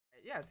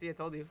Yeah, see, I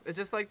told you. It's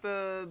just like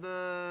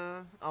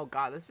the. Oh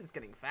god, this is just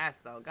getting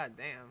fast though. God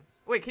damn.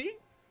 Wait, can you?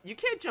 You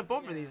can't jump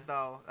over these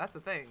though. That's the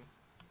thing.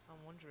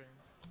 I'm wondering.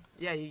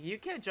 Yeah, you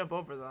can't jump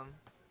over them.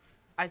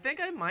 I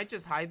think I might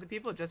just hide the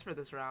people just for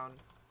this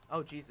round.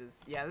 Oh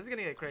Jesus. Yeah, this is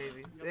gonna get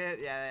crazy. Yep.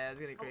 Yeah, it's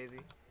gonna get crazy.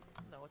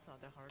 No, it's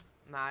not that hard.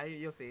 Nah,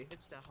 you'll see.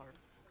 It's that hard.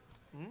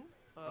 Hmm?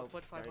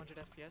 Put sorry. 500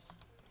 FPS.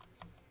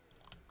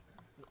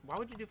 Why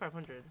would you do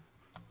 500?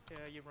 Yeah,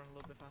 you run a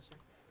little bit faster.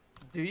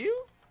 Do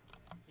you?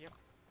 Yep.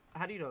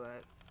 How do you know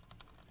that?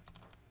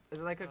 Is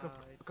it like a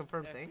It's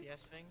confirmed FPS thing?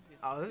 thing.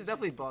 Oh, this is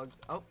definitely bugged.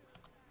 Oh.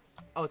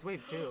 Oh, it's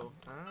wave 2. Oh.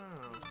 No.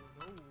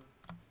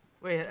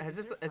 Wait,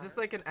 is this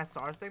like an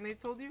SR thing they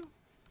told you?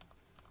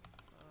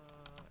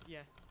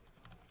 Yeah.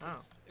 Oh.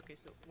 Okay,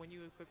 so when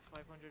you equip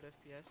 500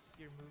 FPS,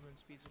 your movement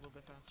speed's a little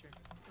bit faster.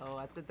 Oh,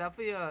 that's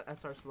definitely a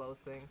SR slows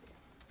thing.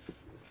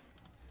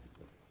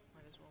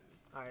 Might as well be.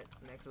 Alright,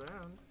 next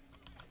round.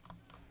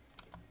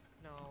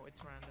 No,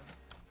 it's random.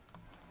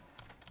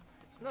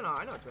 No,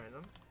 I know it's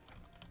random.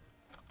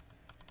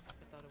 I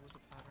thought it was a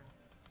pattern.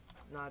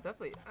 Nah,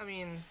 definitely. I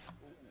mean,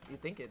 you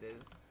think it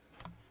is.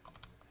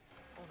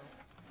 Oh no.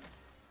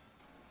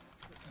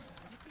 Would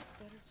it be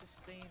better to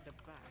stay in the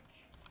back?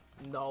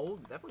 No,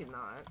 definitely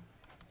not.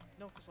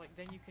 No, because like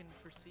then you can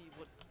foresee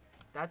what.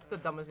 That's the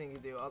dumbest thing you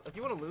do. If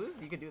you want to lose,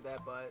 you can do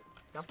that, but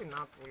definitely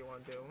not what you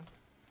want to do.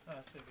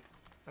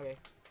 Okay.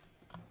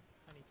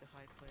 I need to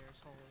hide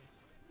players. Holy.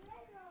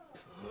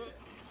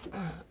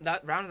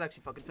 That round is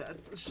actually fucking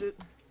fast. This shit.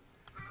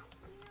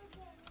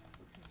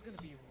 This is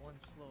gonna be one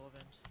slow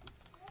event.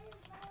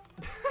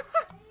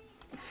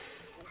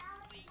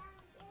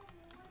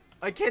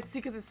 I can't see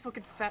because it's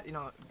fucking fat. You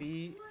know,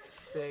 B,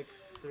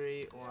 6,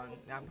 3, 1.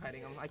 Now I'm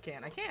hiding them. I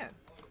can't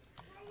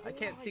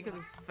see because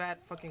it's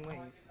fat fucking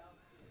wings.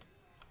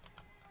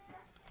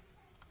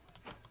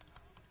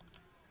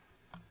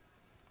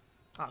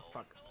 Oh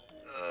fuck.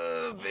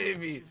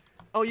 Baby.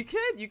 Oh, you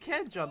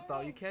can't jump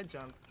though. You can't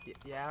jump.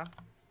 Yeah.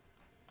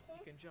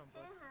 You can jump,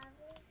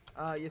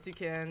 but Yes you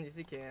can. Yes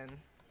you can.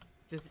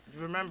 Just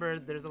remember,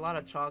 there's a lot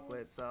of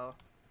chocolate, so.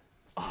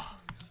 Oh,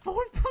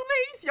 4th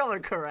place. Y'all are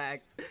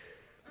correct.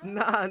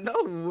 Nah,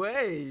 no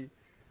way.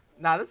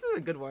 Nah, this is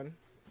a good one.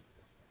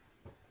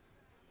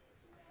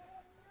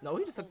 No,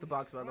 he just took the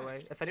box, by the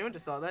way. If anyone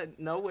just saw that,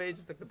 no way, he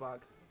just took the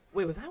box.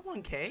 Wait, was that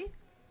 1K?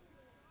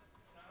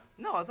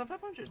 No, I was on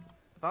 500.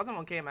 If I was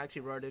on 1K, I'm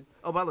actually rotted.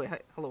 Oh, by the way, hi,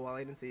 hello,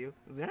 Wally. I didn't see you.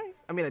 Is there any?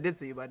 I mean, I did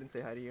see you, but I didn't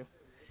say hi to you.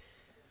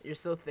 You're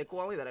so thick,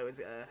 Wally, that I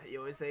always, you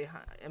always say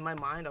hi. In my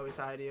mind, I always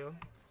say hi to you.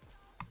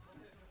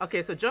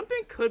 Okay, so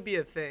jumping could be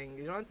a thing.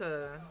 You don't have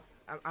to.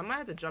 I might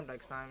have to jump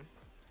next time.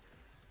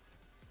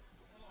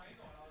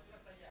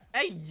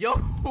 Hey, yo,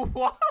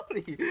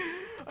 Wally!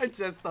 I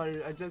just saw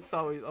you. I just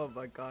saw you. Oh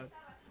my god.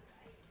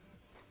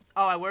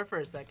 Oh, I were for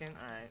a second.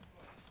 Alright.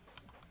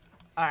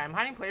 Alright, I'm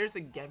hiding players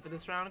again for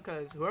this round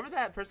because whoever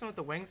that person with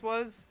the wings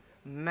was,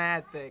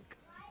 mad thick.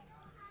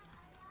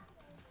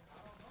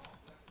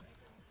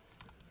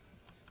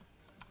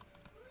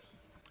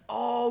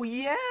 Oh,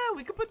 yeah,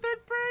 we could put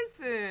 3rd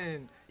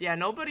person. Yeah,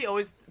 nobody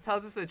always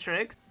tells us the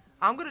tricks.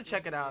 I'm going to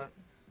check it out.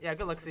 Yeah,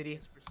 good luck, CD.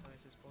 as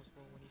precise as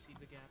possible when you see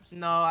the gaps.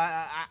 No,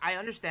 I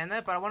understand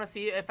that, but I want to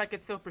see if I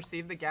could still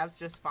perceive the gaps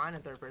just fine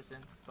in 3rd person.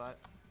 But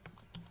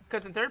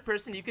because in 3rd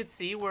person, you could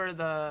see where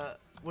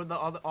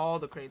all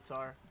the crates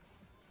are.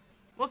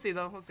 We'll see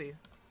though. We'll see.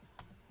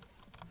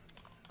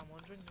 I'm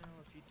wondering now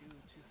if you do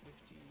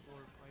 250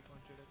 or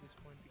 500 at this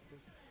point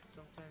because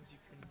sometimes you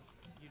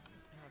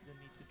have the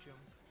need to jump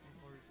in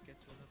order to get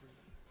to another.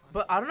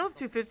 But I don't know if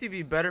 250 would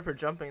be better for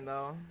jumping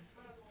though.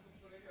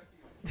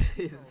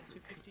 Jesus.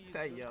 250 is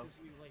Hey, good yo. because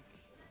you like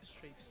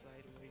strafe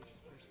sideways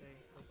per se,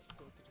 like you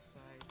go to the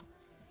side.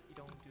 You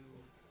don't do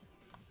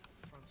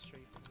front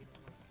strafing, you know,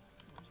 like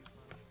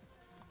 125.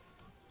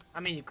 I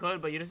mean, you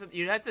could, but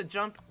you'd have to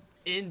jump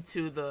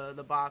into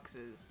the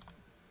boxes.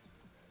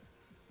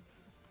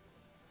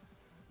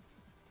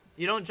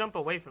 You don't jump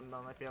away from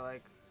them. I feel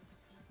like.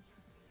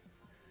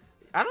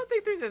 I don't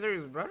think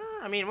 333 is better.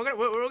 I mean,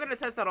 we're gonna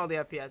test out all the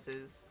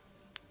FPSs.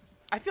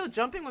 I feel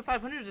jumping with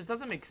 500 just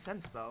doesn't make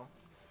sense though.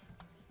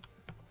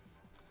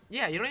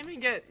 Yeah, you don't even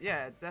get.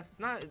 Yeah, that's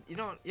not. You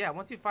don't. Yeah,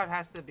 125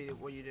 has to be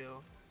what you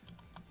do.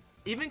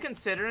 Even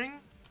considering.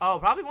 Oh,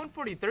 probably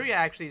 143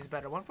 actually is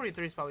better.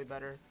 143 is probably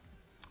better.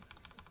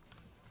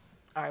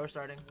 All right, we're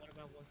starting. What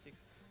about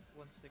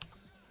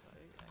 1616? I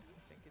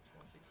think it's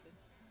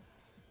 166.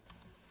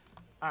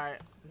 All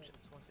right. No,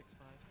 it's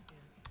 165.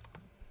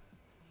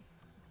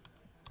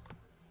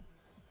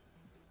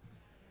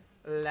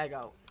 Yeah.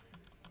 Lego.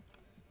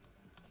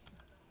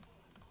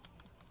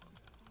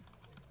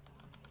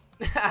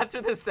 After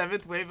the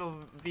 7th wave, it'll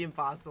be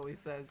impossible, he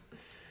says.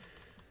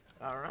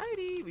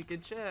 Alrighty, we can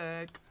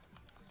check.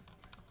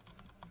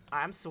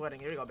 I'm sweating.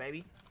 Here we go,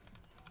 baby.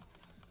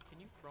 Can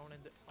you prone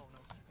in the? Oh no.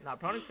 Nah,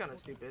 proning's kind of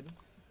stupid.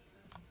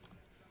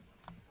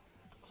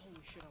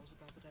 Holy shit! I was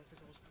about to die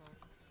because I was prone.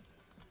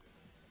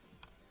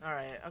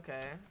 Alright,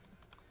 okay.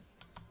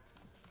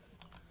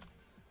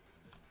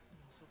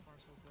 So far,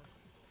 so good.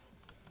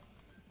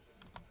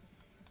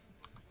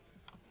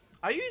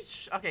 Are you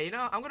okay? You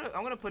know, I'm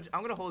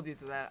gonna hold you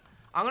to that.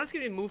 I'm gonna just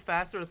give you move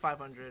faster with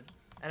 500,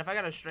 and if I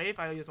got a strafe,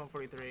 I'll use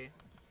 143.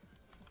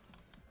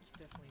 It's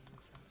definitely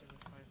move faster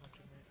with 500,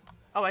 mate.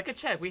 Oh, I could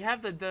check. We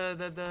have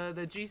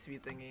the G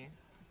speed thingy.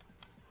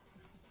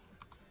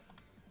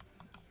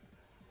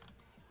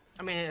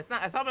 I mean, it's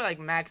probably like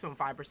maximum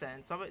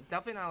 5%. So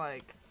definitely not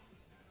like.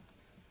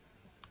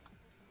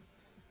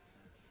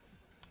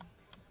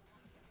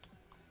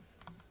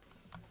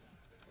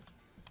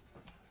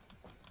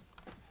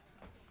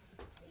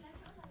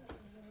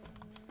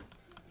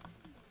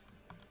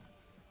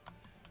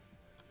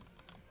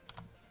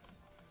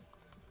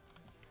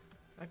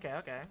 Okay,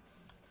 okay.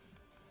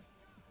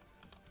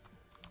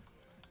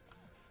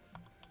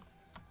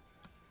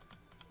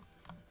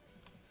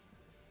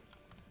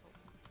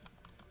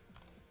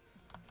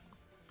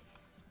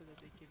 It's good that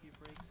they give you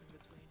breaks in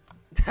between.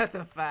 That's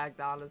a fact,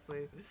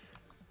 honestly. Yeah,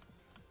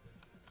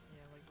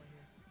 like right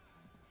here.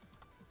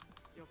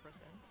 Yo,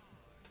 press N.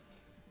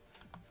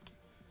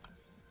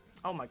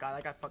 Oh my god,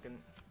 I got fucking.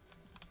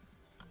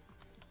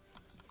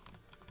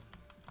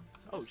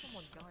 Oh There's sh.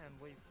 someone die on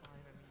wave 5. I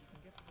mean, you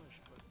can get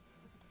pushed, but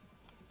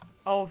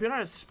Oh, if you're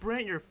not a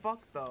sprint, you're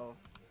fucked though.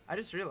 I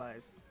just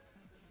realized.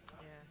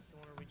 yeah, you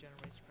want to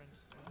regenerate sprints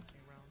in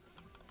between rounds.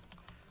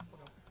 Oh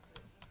no.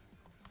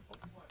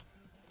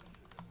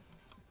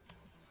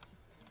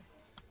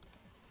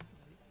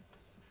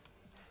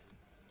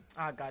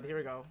 Ah, god, here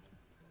we go.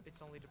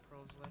 It's only the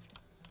pros left.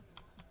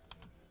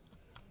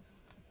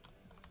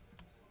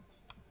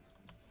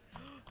 Oh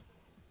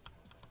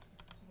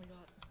my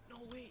god. No,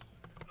 wait.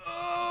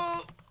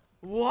 Oh,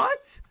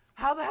 what?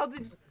 How the hell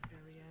did? At the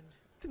very end.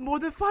 More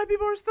than 5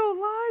 people are still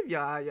alive?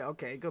 Yeah, yeah.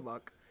 Okay, good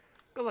luck.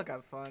 Good luck.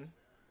 Have fun.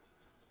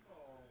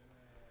 Oh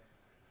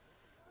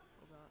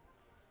god.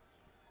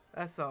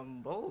 That's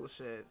some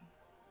bullshit.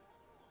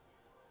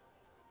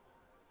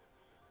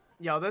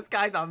 Yo, this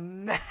guy's a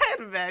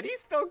madman. He's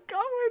still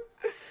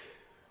going.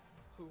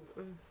 Who?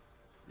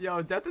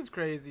 Yo, death is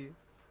crazy.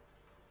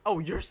 Oh,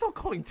 you're still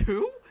going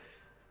too?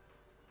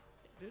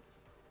 Dude?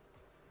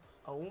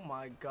 Oh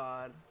my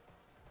god.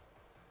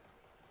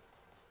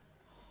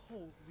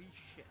 Holy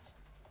shit.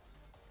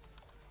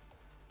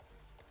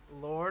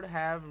 Lord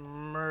have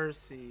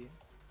mercy.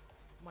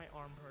 My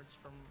arm hurts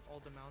from all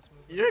the mouse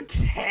movement. You're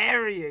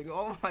carrying.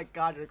 Oh my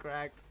god, you're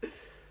cracked.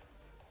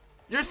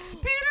 Your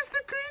speed is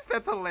decreased?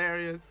 That's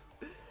hilarious.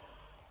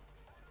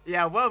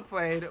 Yeah, well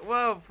played.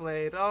 Well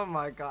played. Oh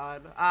my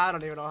god. I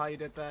don't even know how you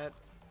did that.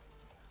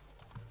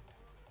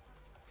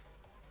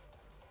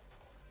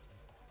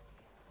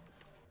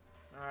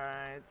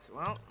 Alright,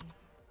 well.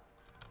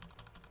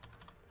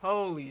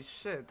 Holy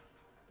shit.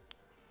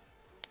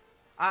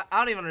 I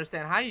don't even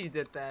understand how you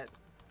did that.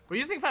 We're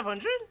using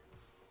 500?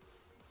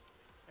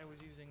 I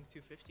was using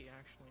 250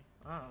 actually.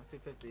 Oh,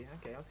 250.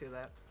 Okay, I'll see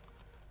that.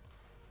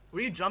 Were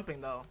you jumping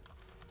though?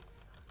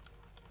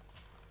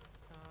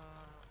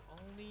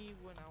 Only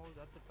when I was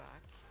at the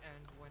back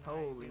and when I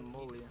Holy really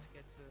moly. needed to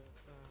get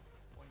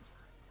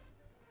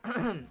to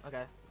point.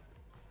 Okay.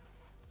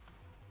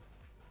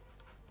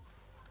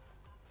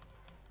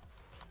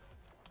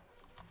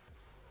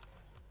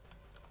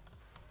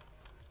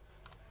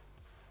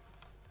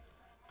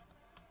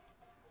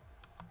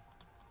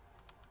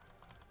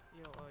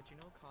 Yo, do you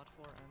know COD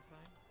 4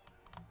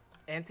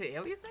 anti?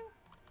 Anti-aliasing?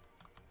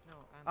 No,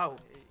 Oh,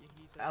 anti.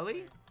 He's a Ellie?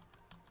 player.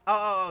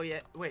 Oh, yeah.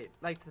 Wait,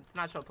 like to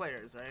not show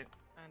players, right?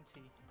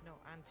 Anti. No,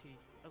 anti.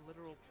 A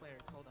literal player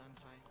called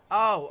anti.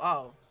 Oh.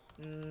 Oh,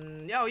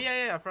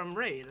 yeah, from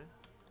Raid.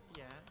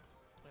 Yeah.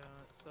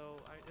 So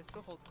I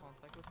still hold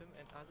contact with him,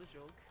 and as a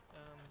joke,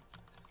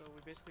 so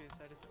we basically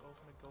decided to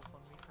open a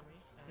GoFundMe for me.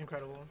 And,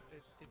 Incredible.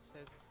 It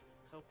says,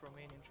 help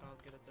Romanian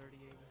child get a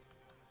 3080.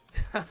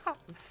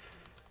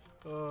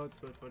 Oh, it's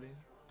so funny.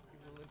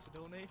 You willing to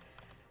donate?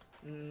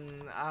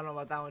 I don't know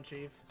about that one,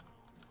 Chief.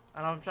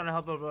 I know I'm trying to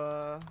help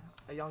a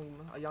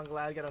young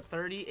lad get a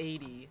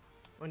 3080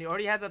 when he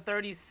already has a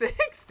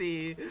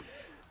 3060.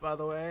 By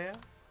the way. Yeah, I'm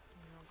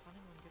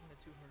planning on getting a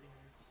 280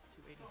 hertz.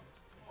 280 hertz.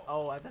 So.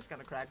 Oh, that's actually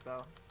kind of cracked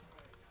though.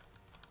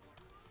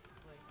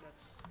 Like,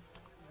 that's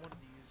one of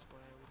the uses why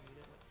I would need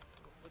it.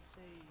 Like, let's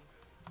say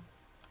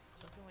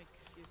something like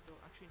CSGO.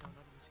 Actually, no,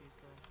 not even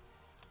CSGO.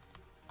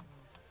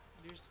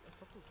 There's a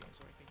couple of games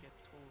where I can get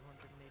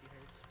 1280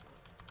 hertz.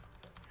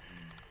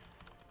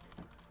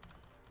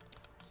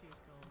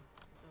 CSGO,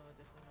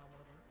 definitely not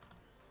one of them.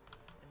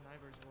 And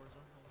neither is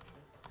Warzone. Holy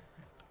shit.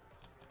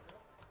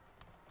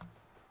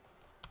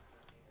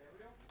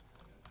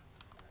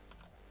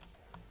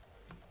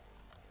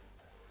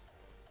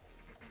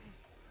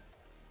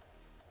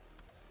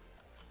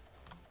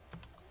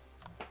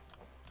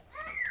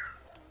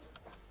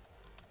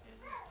 Yeah,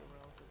 this is still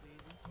relatively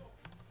easy.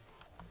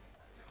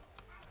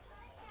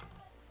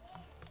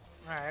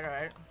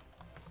 Alright.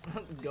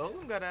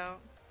 Golem got out.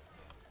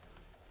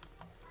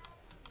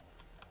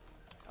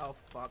 Oh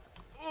fuck.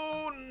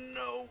 Oh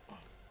no.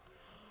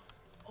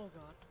 Oh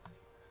god.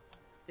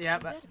 Yeah,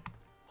 I'm but dead.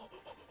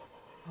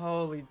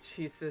 holy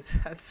Jesus,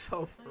 that's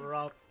so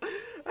rough.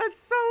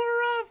 That's so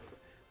rough.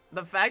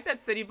 The fact that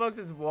City Bugs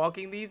is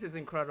walking these is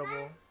incredible.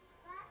 What,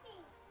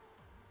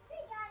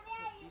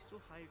 do you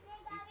still hype?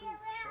 Do you still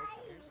show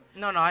players?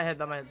 No, I hit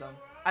them.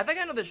 I think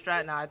I know the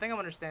strat now. I think I'm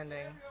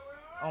understanding.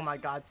 Oh my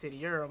god, City,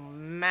 you're a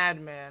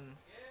madman.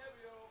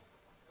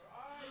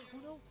 Oh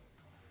no! Oh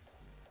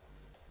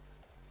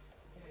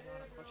my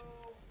god, I'm clutching.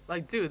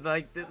 Like, dude,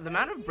 like the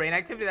amount of brain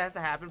activity that has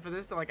to happen for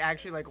this to like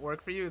actually like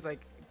work for you is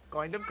like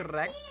going to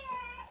correct.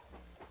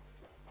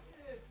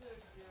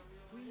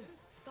 Please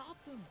stop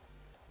them!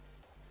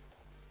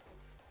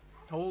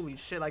 Holy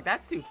shit, like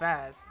that's too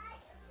fast.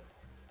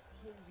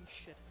 Holy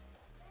shit!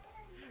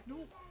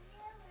 No!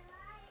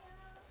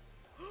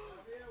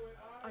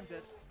 I'm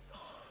dead.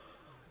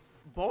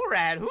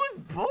 Borat? Who's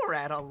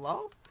Borat?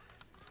 Hello?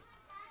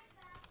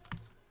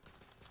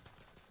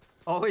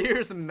 Oh,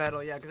 here's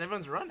metal, yeah, because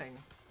everyone's running.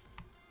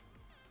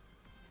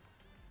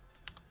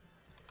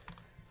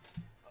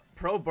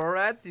 Pro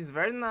Borat, he's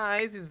very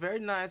nice. He's very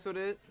nice with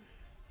it.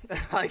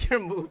 Like your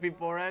movie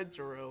Borat,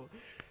 Drew.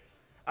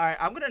 Alright,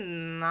 I'm gonna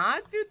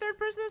not do third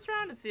person this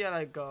round and see how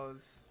that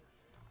goes.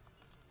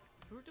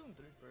 We're doing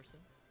third person.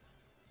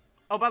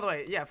 Oh, by the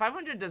way, yeah,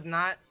 500 does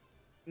not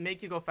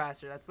make you go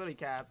faster. That's literally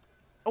cap.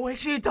 Oh,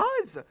 actually it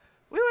does!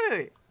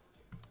 Wait,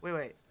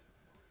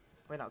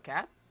 no,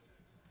 cap?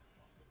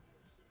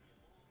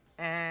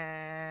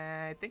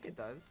 And I think it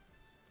does.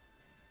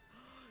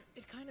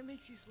 It kind of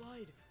makes you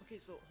slide. Okay,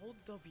 so hold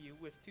W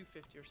with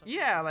 250 or something.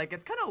 Yeah, like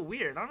it's kind of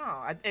weird. I don't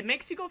know. It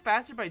makes you go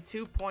faster by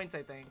 2 points,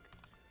 I think.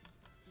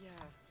 Yeah.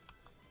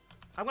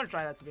 I'm gonna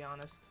try that, to be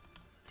honest.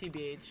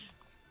 TBH.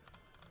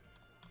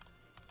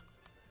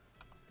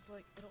 It's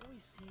like, it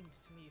always seemed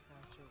to me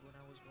faster when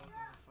I was walking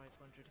with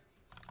 500.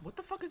 What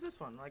the fuck is this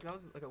one? Like that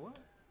was like a what?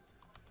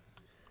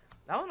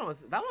 That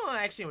one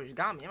actually was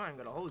got me. I'm not even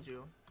gonna hold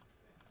you.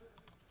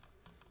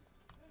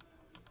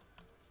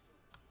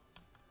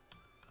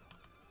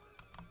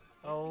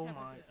 Oh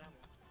my.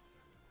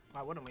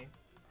 Why wouldn't we?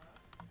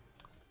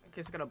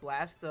 Okay, so we're gonna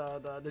blast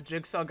the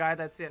jigsaw guy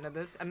that's the end of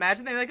this.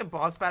 Imagine they like a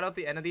boss battle at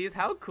the end of these.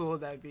 How cool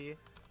would that be?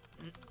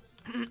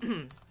 Oh,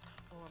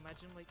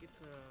 imagine like it's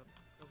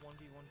a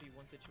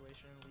 1v1v1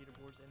 situation in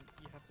leaderboards and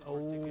you have to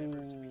work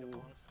together to beat a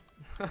boss.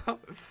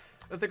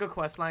 That's like a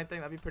quest line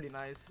thing. That'd be pretty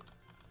nice.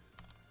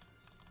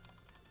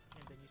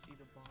 And then you see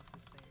the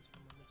boss's sayings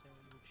from Undertale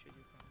and you would shit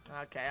your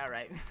pants. Okay,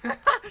 alright.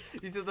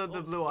 You see the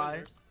blue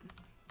eye?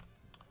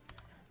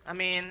 I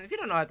mean, if you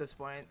don't know at this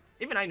point,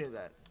 even I knew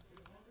that.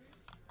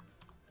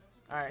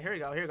 Alright, here we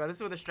go. This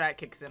is where the strat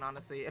kicks in,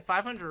 honestly. If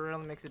 500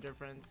 really makes a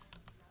difference.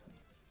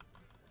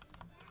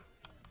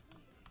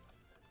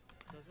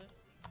 Does it?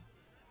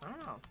 I don't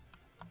know.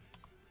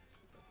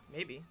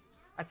 Maybe.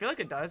 I feel like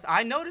it does.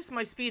 I noticed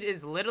my speed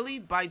is literally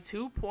by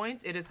 2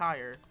 points, it is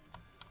higher.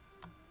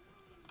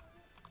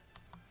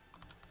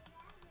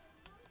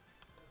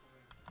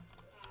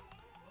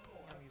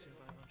 I'm using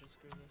 500,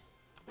 screw this.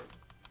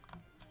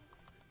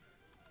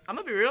 I'm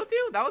gonna be real with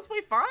you. That was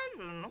wave 5?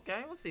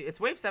 Okay, we'll see. It's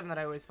wave 7 that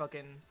I always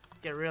fucking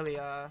get really,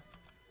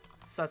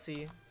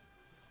 sussy.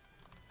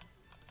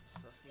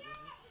 Sussy with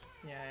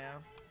it. Yeah.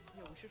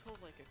 Yo, we should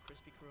hold like a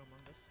Krispy Kreme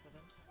Among Us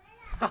event.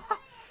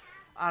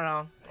 I don't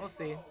know. We'll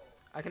see.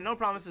 I can no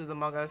promises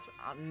Among Us.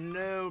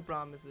 No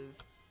promises.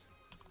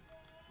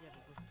 Yeah,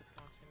 but with the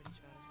proximity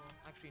chat as well.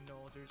 Actually,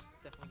 no, there's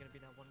definitely gonna be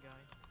that one guy.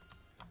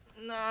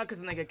 Nah, because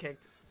then they get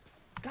kicked.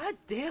 God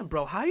damn,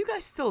 bro. How are you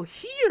guys still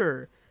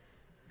here?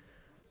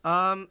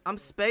 I'm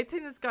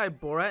spectating this guy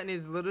Borat, and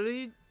he's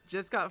literally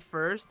just got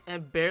first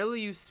and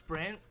barely used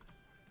sprint.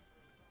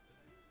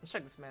 Let's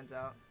check this man's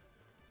out.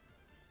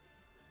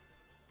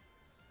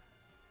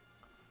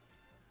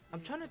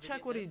 I'm trying to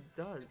check what he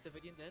does. Is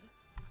Davidian dead?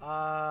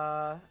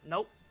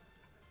 Nope.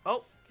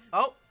 Oh,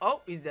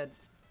 he's dead.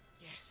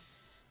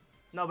 Yes.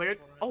 No, but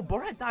oh,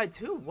 Borat died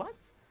too.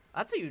 What?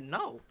 That's how you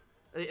know.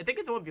 I think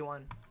it's a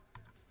 1v1.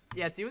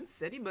 Yeah, it's you and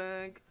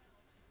Citybug.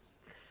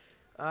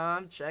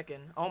 I'm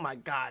checking. Oh my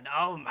god.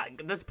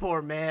 This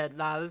poor man.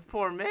 Nah, this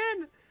poor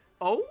man.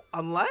 Oh,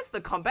 unless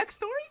the comeback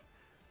story?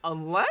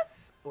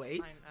 Unless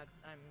wait.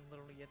 I'm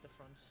literally at the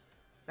front.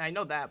 I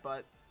know that,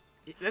 but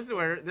this is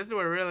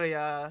where really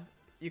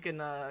you can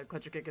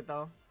clutch or kick it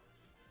though.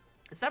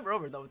 It's never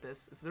over though with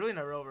this. It's literally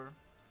never over.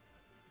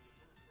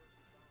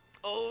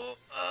 Oh,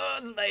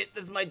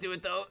 this might do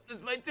it though.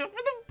 This might do it for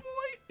the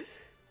boy.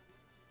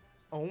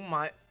 Oh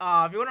my.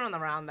 If you would've run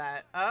around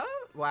that.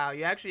 Wow,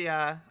 you actually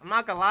I'm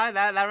not gonna lie,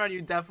 that run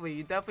you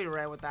definitely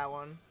ran with that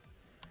one.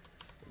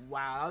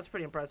 Wow, that was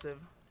pretty impressive.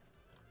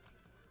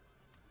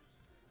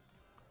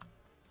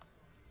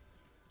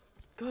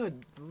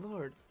 Good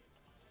lord.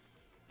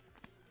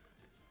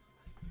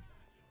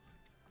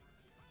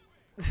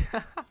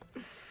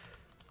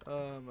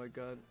 Oh my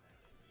god.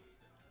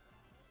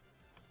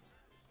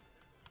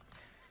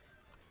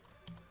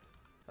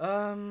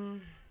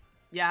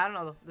 Yeah, I don't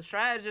know. The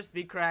strat is just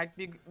be cracked,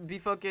 be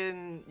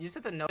fucking. You just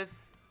have to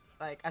notice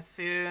like as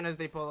soon as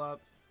they pull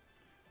up.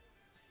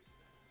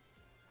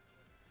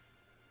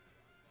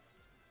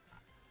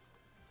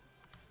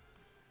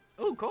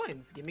 Oh,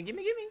 coins! Gimme!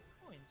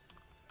 Coins.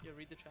 Yo,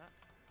 read the chat.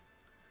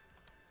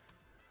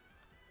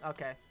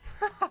 Okay.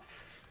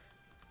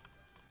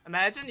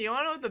 Imagine, you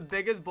wanna know what the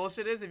biggest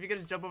bullshit is? If you could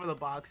just jump over the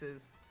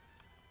boxes.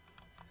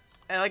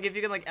 And like if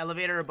you can like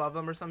elevator above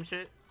them or some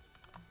shit.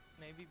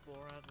 Maybe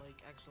Borat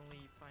like accidentally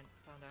found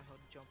out how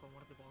to jump on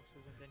one of the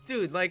boxes and then he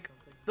Dude, just like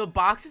jumping. the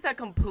boxes that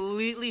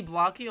completely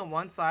block you on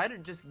one side are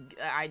just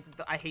I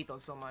hate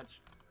those so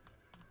much.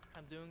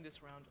 I'm doing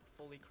this round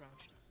fully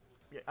crouched.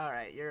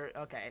 Alright, you're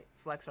okay.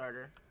 Flex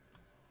harder.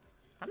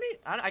 I mean,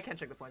 I can't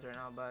check the points right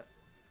now, but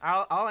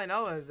all I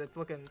know is it's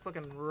looking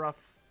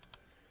rough.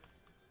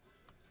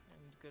 And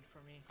good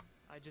for me.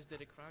 I just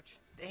did a crouch.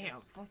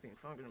 Damn, 14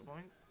 fucking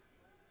points.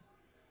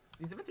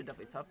 These events are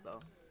definitely tough though.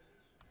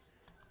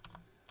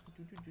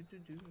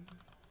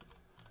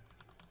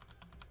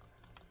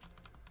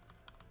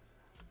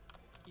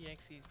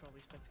 EXE is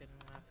probably spectating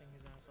and laughing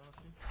his ass off.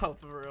 Oh,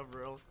 for real, for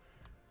real.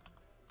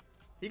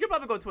 He could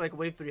probably go to like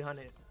wave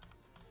 300.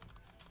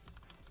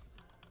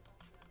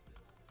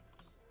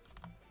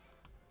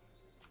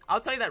 I'll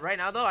tell you that right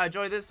now though, I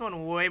enjoy this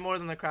one way more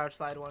than the crouch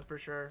slide one for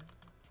sure.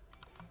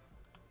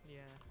 Yeah,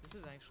 this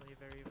is actually a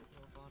very well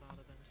thought out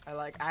event. I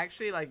like,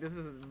 actually like this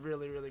is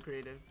really, really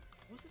creative.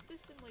 Wasn't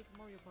this in like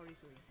Mario Party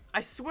 3? I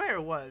swear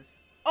it was.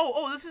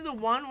 Oh, this is the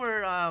one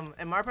where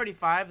in Mario Party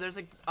 5 there's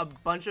like a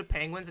bunch of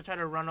penguins that try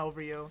to run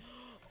over you.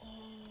 Oh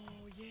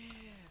yeah,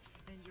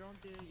 and you're on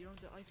the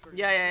iceberg.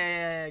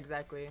 Yeah,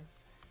 exactly.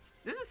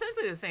 This is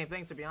essentially the same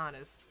thing, to be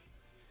honest.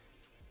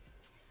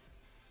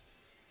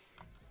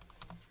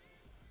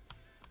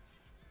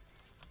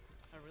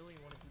 I really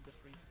wanted to do the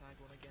freeze tag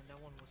one again. That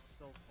one was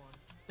so fun.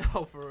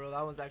 Oh, for real,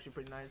 that one's actually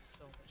pretty nice.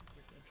 So much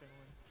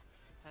adrenaline.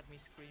 Had me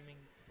screaming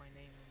my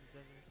name in the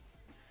desert.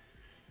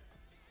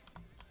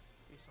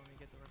 Please only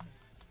get the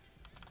reference.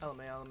 LMAO. Oh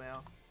my god.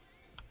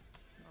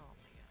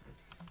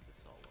 It's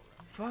a solo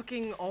round.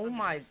 Fucking, oh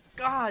my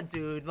god,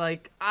 dude.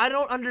 Like, I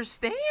don't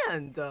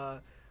understand.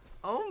 Oh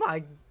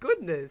my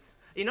goodness.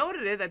 You know what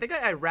it is? I think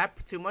I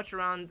wrap too much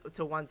around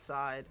to one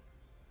side.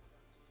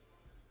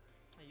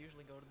 I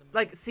usually go to the middle.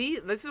 Like, see,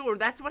 this is where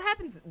that's what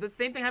happens. The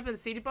same thing happened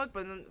to CD Bug,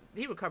 but then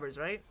he recovers,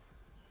 right?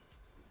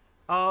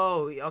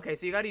 Oh, okay.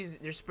 So you gotta use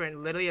your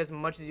sprint literally as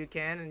much as you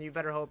can, and you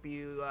better hope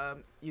you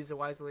use it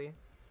wisely.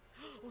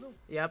 Oh no.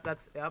 Yep,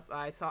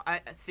 I saw.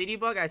 CD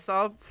Bug. I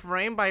saw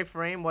frame by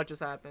frame what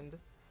just happened.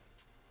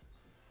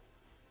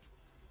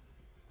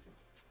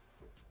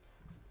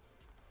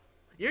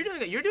 You're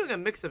doing a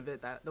mix of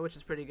it which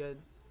is pretty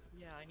good.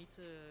 Yeah, I need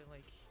to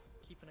like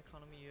keep an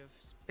economy of.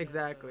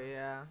 Exactly.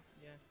 Yeah.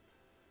 Yeah.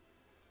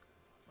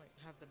 Like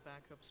have the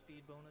backup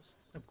speed bonus.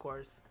 Of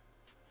course.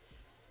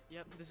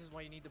 Yep, this is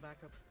why you need the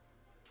backup.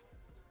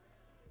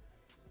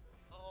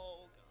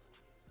 Oh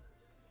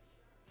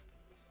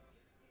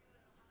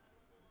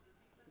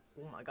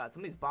god. Oh my god,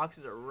 some of these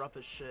boxes are rough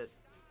as shit.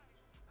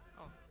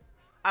 Oh.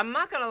 I'm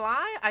not gonna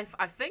lie. I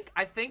think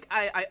I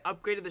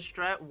upgraded the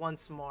strat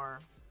once more.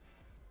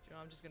 You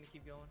know, I'm just gonna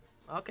keep going.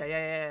 Okay,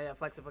 yeah.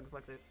 Flex it.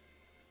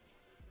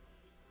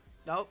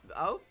 Nope.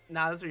 Oh,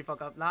 nah, this is where you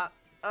fuck up. Not.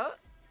 Oh.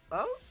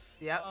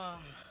 Yep.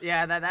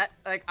 Yeah, that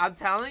like I'm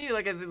telling you,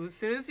 like as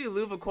soon as you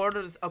lose a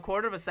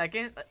quarter of a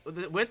second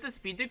with the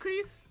speed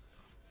decrease.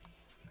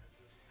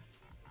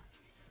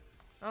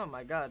 Oh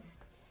my god.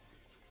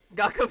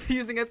 Got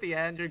confusing at the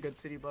end. You're good,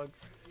 City Bug.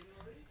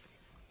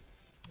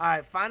 All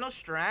right, final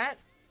strat.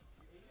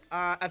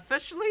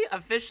 Officially,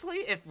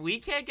 if we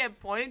can't get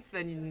points,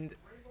 then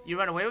you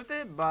run away with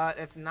it. But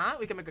if not,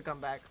 we can make a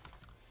comeback.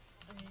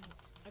 I mean,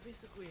 I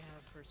basically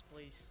have first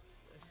place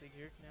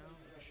secured now,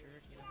 like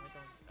assured. You know,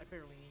 I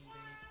barely even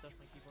need to touch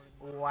my keyboard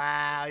anymore.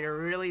 Wow, you're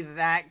really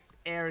that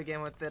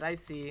arrogant with it. I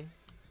see.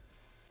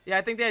 Yeah,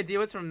 I think the idea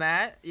was from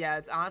that. Yeah,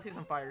 it's honestly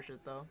some fire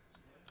shit though.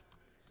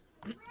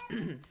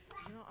 You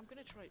know, I'm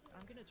gonna try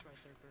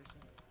third person.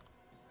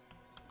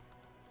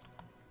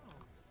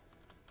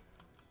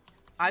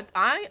 I'm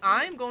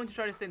going to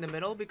try to stay in the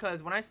middle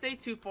because when I stay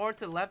too far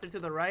to the left or to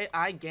the right,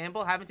 I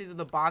gamble having to do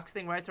the box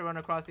thing right to run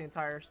across the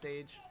entire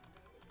stage.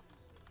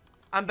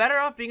 I'm better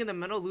off being in the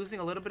middle, losing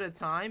a little bit of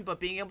time, but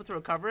being able to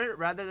recover it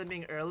rather than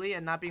being early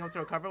and not being able to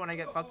recover when I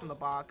get fucked in the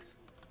box.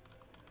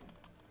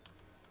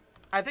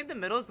 I think the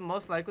middle is the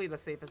most likely the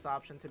safest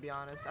option, to be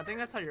honest. I think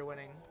that's how you're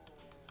winning.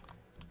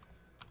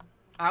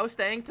 I was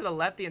staying to the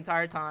left the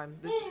entire time.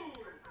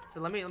 So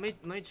let me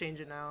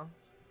change it now.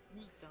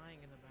 Who's dying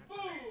in the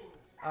background?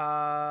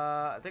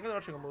 I think they're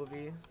watching a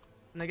movie,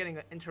 and they're getting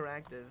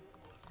interactive.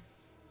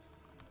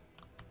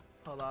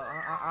 Hold on,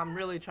 I'm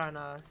really trying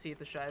to see if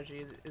the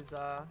strategy is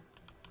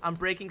I'm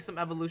breaking some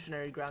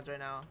evolutionary grounds right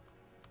now.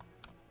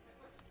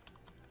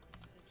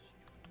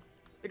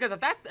 Because if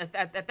that's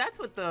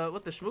what the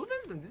schmoof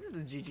is, then this is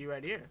a GG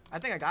right here. I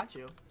think I got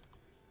you.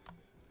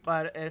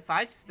 But if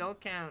I still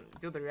can't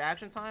do the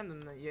reaction time,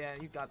 then yeah,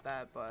 you got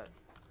that. But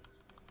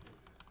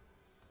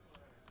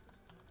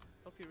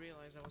hope you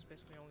realize I was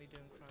basically only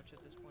doing crouch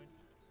at this point.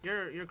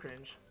 you're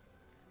cringe.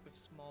 With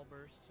small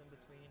bursts in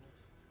between of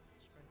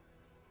sprint.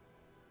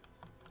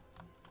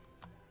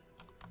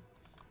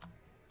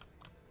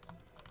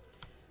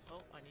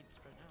 Oh, I need to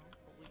sprint now.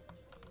 Holy.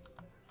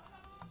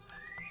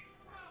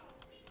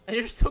 And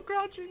you're still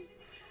crouching.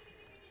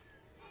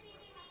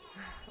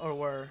 Or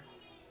were? Is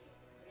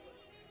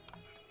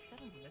that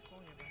a missile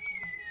in your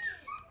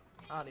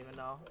background? I don't even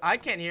know. I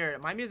can't hear it.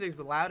 My music's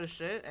loud as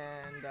shit,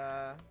 and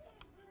I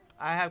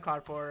have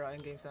COD 4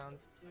 in-game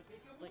sounds. Dude,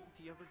 like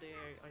the other day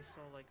I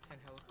saw like 10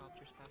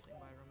 helicopters passing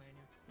by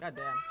Romania. God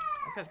damn.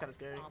 That's kind of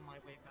scary. On my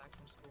way back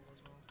from school as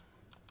well.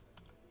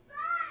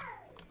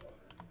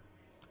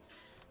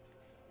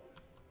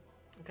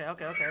 Okay,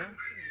 okay, okay. Really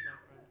not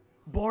right.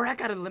 Borak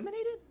got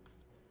eliminated?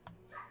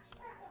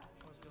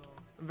 Let's go.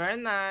 Very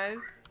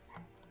nice.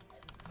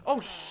 Oh,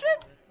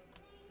 shit!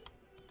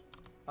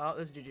 Oh,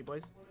 this is GG,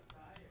 boys. Is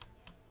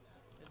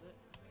it?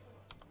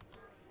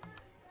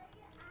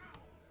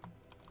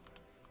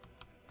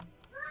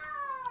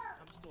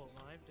 I'm still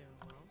alive, doing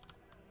well.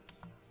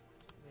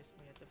 Missed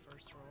me at the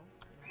first roll.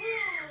 You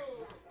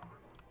know,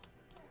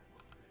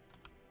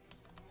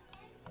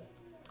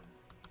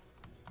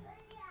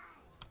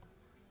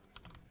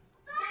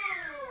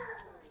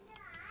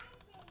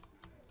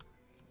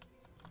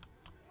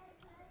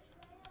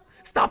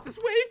 Stop this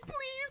wave,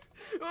 please!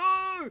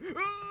 Oh,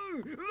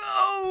 oh,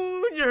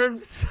 no! You're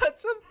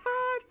such a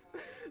thought!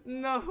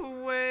 No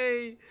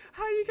way!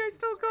 How are you guys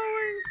still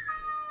going?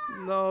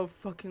 No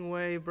fucking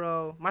way,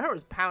 bro. My heart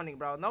was pounding,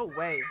 bro. No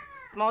way.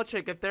 Small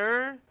trick, if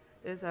there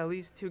is at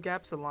least 2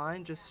 gaps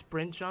aligned, just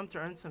sprint jump to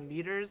earn some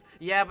meters.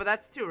 Yeah, but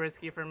that's too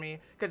risky for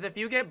me. Because if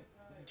you get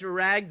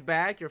dragged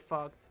back, you're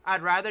fucked.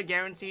 I'd rather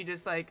guarantee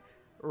just, like,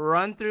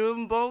 run through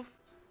them both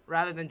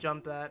rather than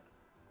jump that.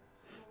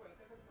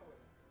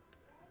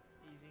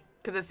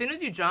 Because as soon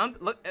as you jump,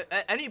 look,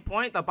 at any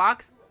point, the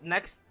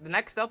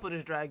next up will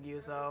just drag you,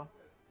 so.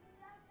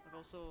 I've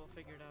also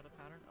figured out a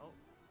pattern. Oh,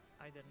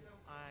 I didn't.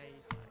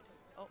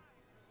 Oh.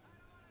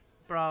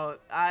 Bro,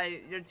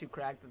 you're too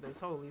cracked at this.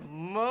 Holy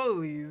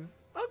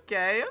molies.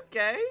 Okay,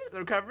 okay.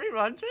 Recovery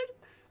 100.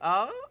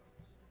 Oh.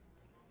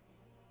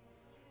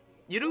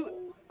 You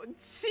do.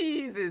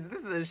 Jesus,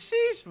 this is a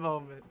sheesh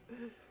moment.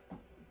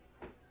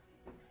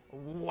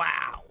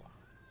 Wow.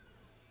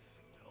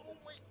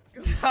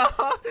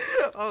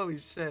 Holy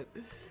shit.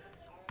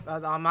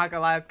 I'm not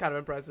gonna lie, it's kind of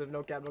impressive.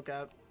 No cap, no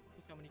cap.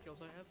 Look how many kills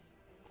I have.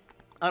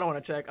 I don't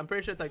want to check. I'm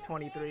pretty sure it's like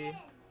 23.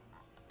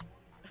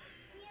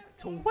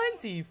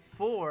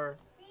 24?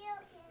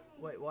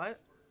 Wait, what?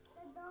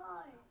 The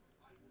door.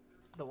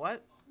 The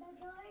what? The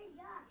door is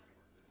locked.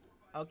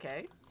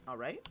 Okay.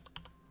 Alright.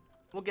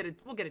 We'll get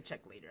it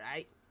checked later,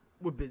 alright?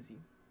 We're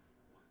busy.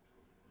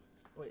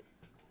 Wait.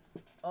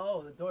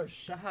 Oh, the door's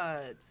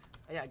shut.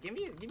 Yeah, give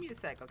me a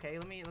sec, okay?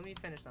 Let me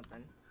finish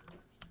something.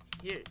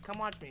 Here, come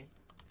watch me.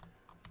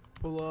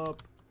 Pull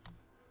up.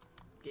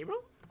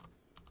 Gabriel?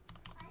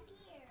 I'm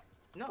here.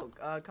 No,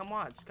 come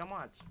watch. I'm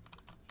going here.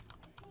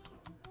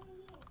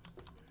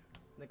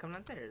 Then come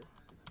downstairs.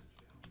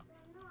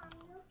 No, I'm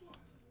looking.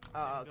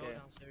 Oh, Go okay.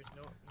 downstairs.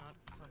 No, not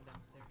come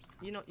downstairs.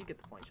 You know, you get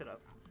the point. Shut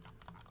up.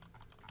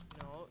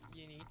 No,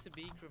 you need to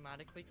be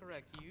grammatically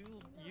correct.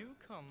 You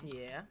come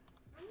Yeah.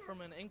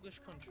 from an English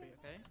country,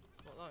 okay?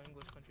 Well, not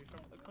English country,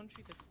 from a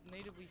country that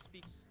natively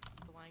speaks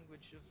the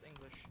language of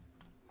English,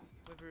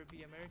 whether it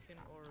be American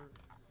or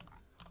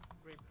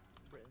Great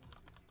Britain.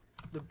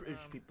 The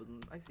British people.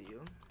 I see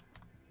you.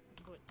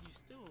 But you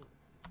still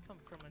come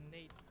from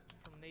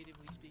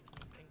natively speaking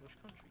English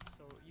country,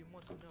 so you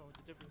must know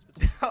the difference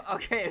between.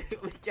 Okay,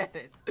 we get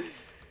it.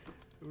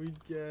 We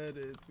get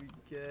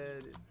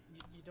it.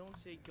 You don't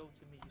say go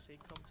to me. You say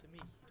come to me.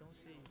 You don't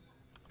say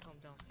come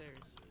downstairs.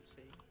 You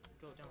say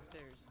go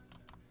downstairs.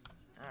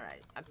 All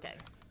right. Okay.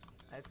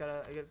 I just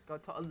gotta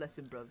taught a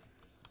lesson, bruv.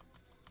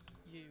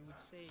 You would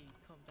say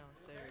come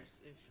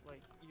downstairs if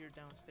like you're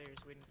downstairs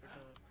waiting for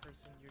the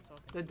person you're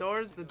talking to. The to go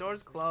door's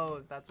downstairs.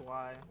 closed. That's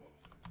why.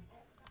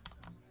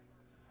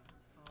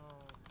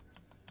 Oh.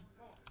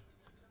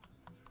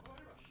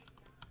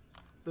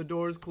 The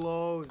door's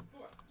closed. Do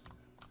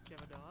you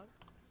have a dog?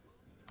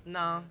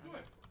 No.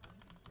 Really?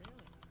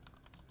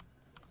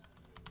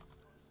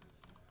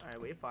 All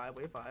right. Wait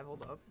 5.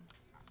 Hold up.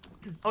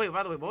 Oh wait.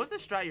 By the way, what was the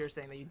strat you were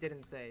saying that you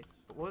didn't say?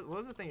 What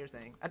was the thing you're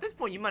saying? At this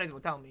point, you might as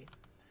well tell me.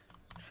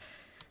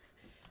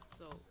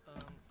 So,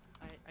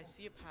 I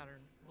see a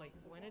pattern. Like,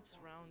 when it's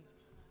round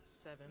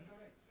 7,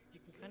 you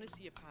can kind of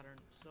see a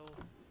pattern. So,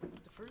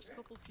 the first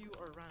couple few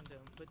are random,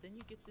 but then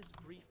you get this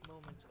brief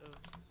moment of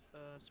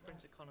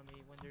sprint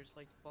economy when there's,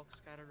 like, blocks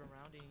scattered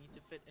around and you need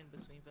to fit in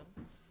between them.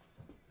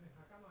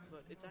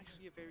 But it's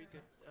actually a very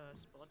good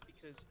spot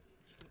because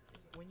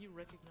when you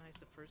recognize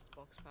the first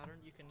box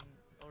pattern, you can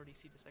already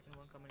see the second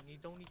one coming. You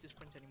don't need to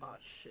sprint anymore. Oh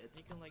shit.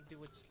 You can, like,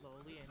 do it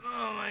slowly and...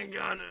 Oh my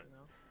god. You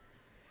know?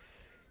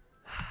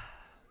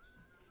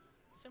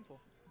 Simple.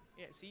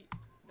 Yeah, see,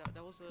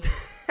 that was a.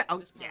 Oh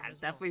this yeah, pattern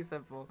as well. definitely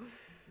simple.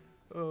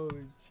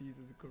 Holy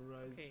Jesus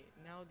Christ. Okay,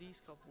 now these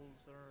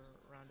couples are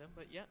random,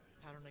 but yeah,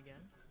 pattern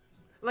again.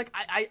 Like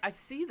I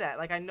see that.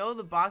 Like I know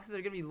the boxes are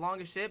gonna be long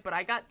as shit, but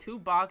I got 2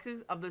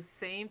 boxes of the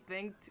same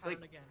thing, Pattern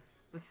like again.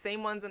 the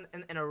same ones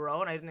in a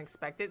row, and I didn't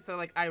expect it. So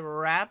like I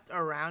wrapped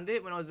around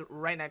it when it was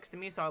right next to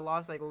me, so I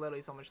lost like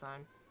literally so much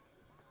time.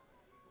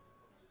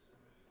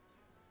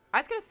 I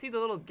just gotta see the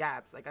little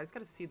gaps. Like I just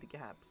gotta see the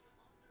gaps.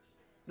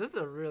 This is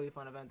a really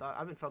fun event, dog.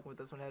 I've been fucking with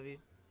this one heavy.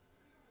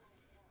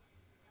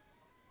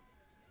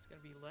 It's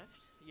gonna be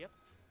left. Yep.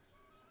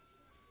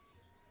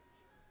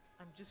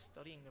 I'm just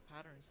studying the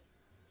patterns.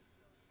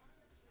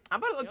 I'm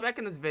about to look Yep. back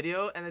in this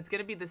video, and it's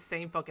gonna be the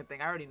same fucking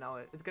thing. I already know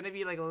it. It's gonna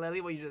be like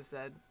literally what you just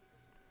said.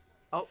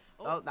 Oh,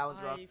 that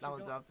one's rough. I That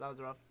one's forgot. rough. That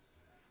was rough.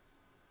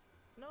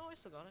 No, I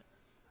still got it.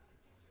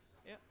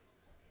 Yep.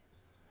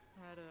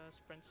 I had a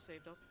sprint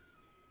saved up.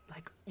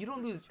 Like, you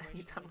don't For lose situation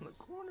any time like on the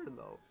this. corner,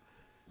 though.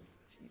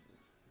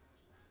 Jesus.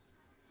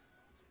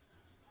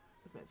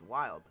 This man's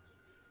wild.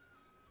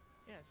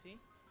 Yeah, see?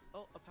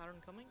 Oh, a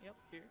pattern coming. Yep,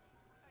 here.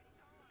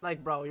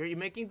 Like, bro, you're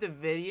making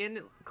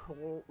Davidian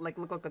like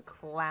look like a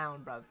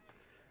clown, bro.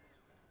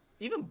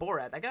 Even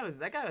Borat, that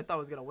guy I thought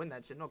was gonna win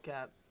that shit. No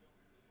cap.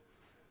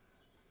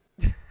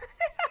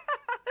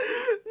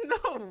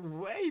 No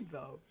way,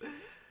 though.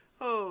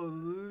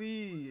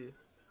 Holy.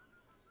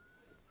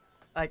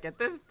 Like, at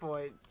this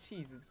point,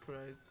 Jesus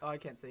Christ. Oh, I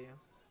can't see you.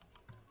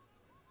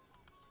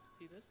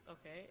 See this?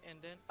 Okay, and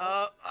then.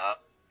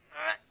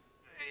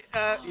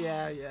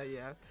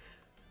 Yeah.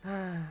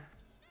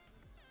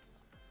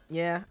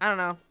 Yeah, I don't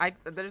know. I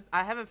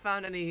haven't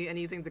found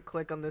anything to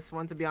click on this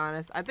one, to be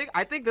honest. I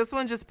think this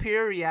one's just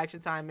pure reaction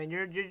time, and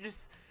you're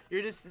just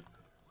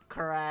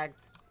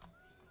correct.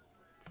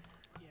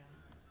 Yeah,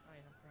 I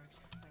am correct.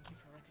 Thank you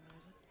for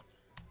recognizing.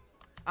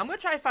 I'm gonna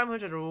try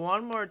 500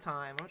 one more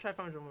time.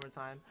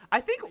 I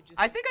think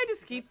I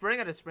just keep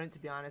bringing a sprint, to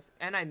be honest,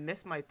 and I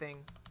miss my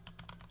thing.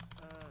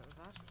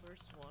 That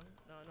first one.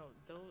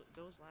 No,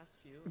 those last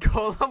few.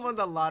 Golem on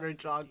the lottery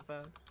chalk,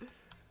 fan.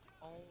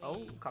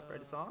 Only, Oh,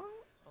 copyrighted song.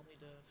 Only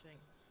the thing.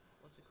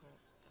 What's it called?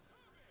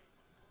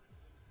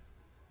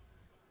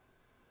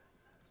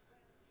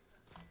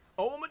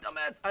 Oh my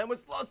dumbass! I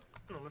almost lost.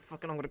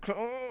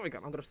 Oh my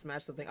god! I'm gonna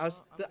smash something. I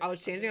was I'm gonna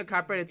changing a be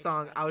copyrighted mega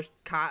song. chat. I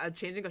was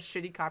changing a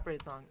shitty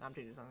copyrighted song. I'm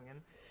changing the song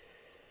again.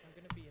 I'm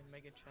gonna be in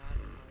mega chat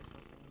and buy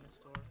something in the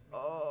store.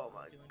 Oh while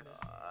my I'm doing this.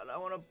 god! I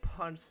want to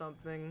punch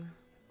something.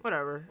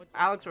 Whatever. What-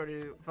 Alex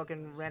already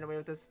fucking ran away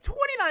with this.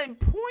 29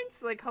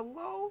 points. Like,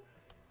 hello.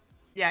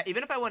 Yeah,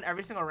 even if I won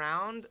every single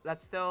round,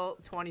 that's still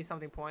 20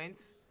 something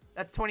points.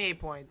 That's 28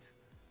 points.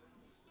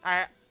 All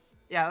right.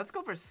 Yeah, let's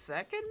go for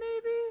second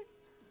maybe.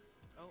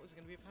 Oh, is it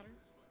gonna be a pattern?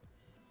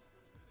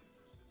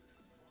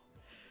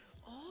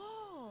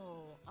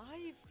 Oh,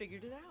 I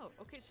figured it out.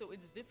 Okay, so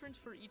it's different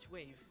for each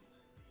wave.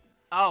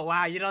 Oh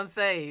wow, you don't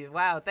say.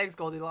 Wow, thanks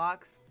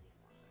Goldilocks.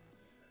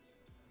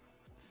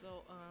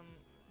 So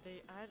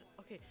they add.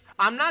 Okay.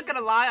 I'm not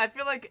gonna lie, I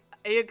feel like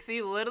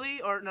AXE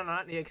literally, or no,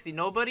 not AXE,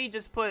 nobody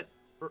just put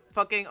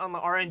fucking on the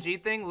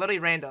RNG thing, literally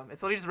random.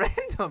 It's literally just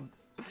random.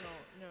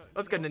 No.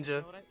 Let's do go, you know-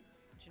 Ninja.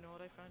 Do you know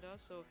what I found out?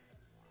 So,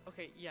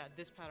 okay, yeah,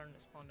 this pattern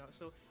is spawned out.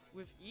 So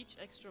with each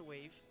extra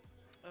wave,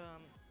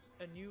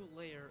 a new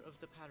layer of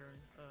the pattern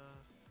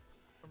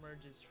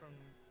emerges from.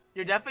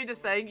 You're definitely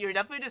just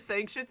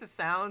saying shit to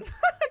sound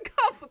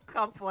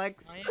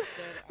complex. I am dead.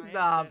 I am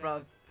Nah, dead bro.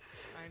 ass.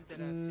 I'm dead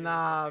ass serious, I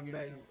Nah, figured it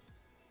man. out.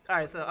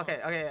 Alright, so okay,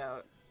 yeah.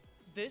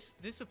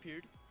 This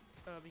appeared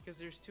because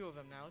there's two of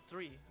them now,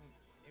 three,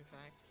 in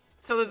fact.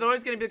 So there's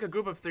always gonna be like a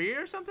group of 3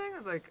 or something?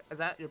 It's like, is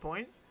that your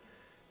point?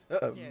 Yeah,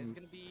 it's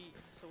gonna be,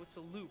 so it's a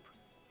loop,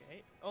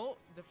 okay? Oh,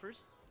 the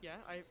first, yeah,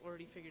 I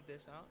already figured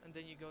this out, and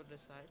then you go to the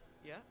side,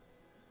 yeah,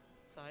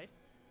 side.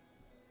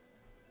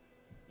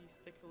 You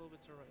stick a little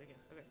bit to the right again,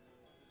 okay.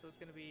 So it's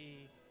gonna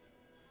be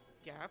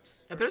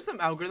gaps. If there's some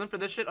algorithm for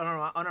this shit,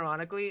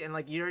 unironically, and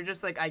like you're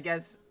just like, I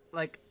guess,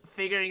 like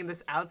figuring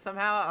this out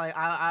somehow, like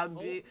I'll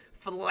be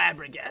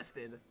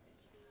flabbergasted.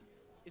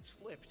 It's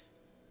flipped.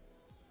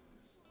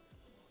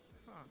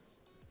 Huh.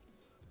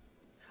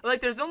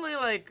 Like there's only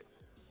like,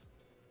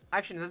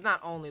 actually there's not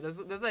only, there's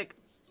like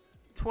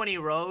 20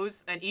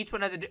 rows, and each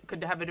one has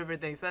could have a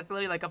different thing. So that's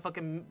literally like a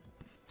fucking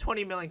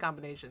 20 million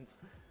combinations.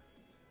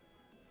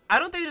 I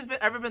don't think there's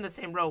ever been the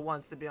same row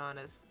once, to be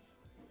honest.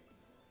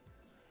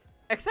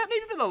 Except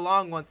maybe for the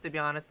long ones, to be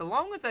honest. The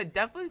long ones I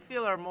definitely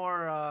feel are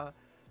more,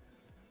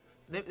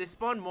 they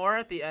spawn more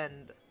at the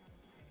end.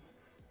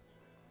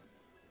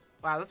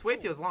 Wow, this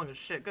wave feels long as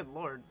shit. Good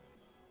lord.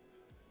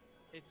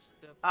 It's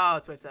the, Oh,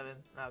 it's wave 7.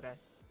 Okay.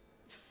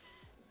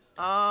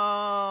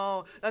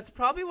 Oh, that's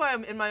probably why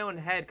I'm in my own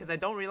head, because I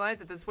don't realize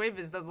that this wave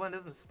is the one that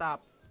doesn't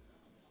stop.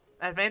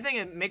 And if anything,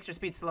 it makes your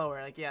speed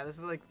slower. Like, yeah, this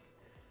is like...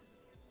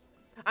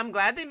 I'm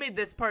glad they made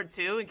this part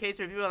too, in case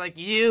there are people like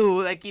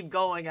you that keep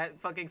going at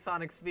fucking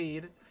Sonic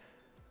speed.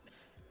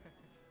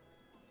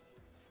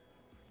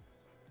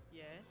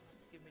 yes,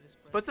 give me the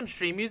spread. Put some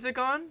stream music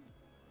on.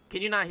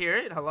 Can you not hear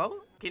it? Hello?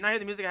 Can you not hear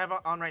the music I have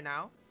on right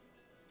now?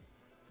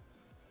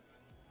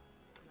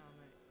 No,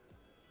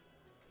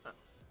 mate.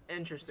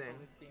 Interesting.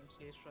 It's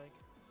probably the DMCA strike.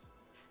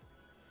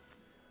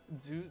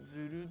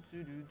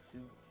 Do.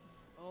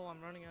 Oh, I'm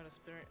running out of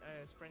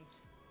sprint.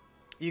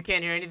 You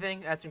can't hear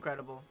anything? That's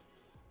incredible.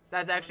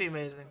 That's actually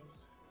Running out of amazing. sprints.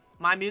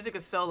 My music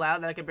is so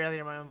loud that I can barely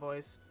hear my own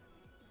voice.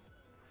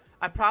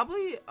 I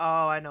probably...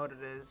 Oh, I know what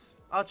it is.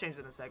 I'll change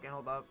it in a second.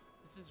 Hold up.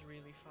 This is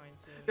really fine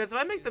too. Because if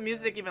I make the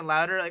music even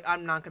louder, like,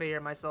 I'm not going to hear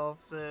myself,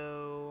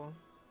 so...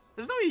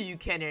 There's no way you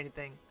can't hear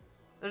anything.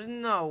 There's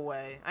no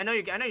way. I know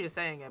you're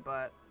saying it,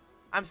 but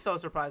I'm so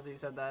surprised that you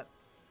said that.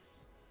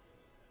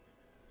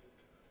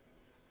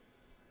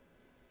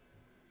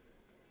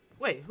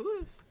 Wait, who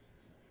is?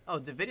 Oh,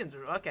 Davidian's.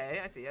 Okay,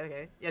 I see.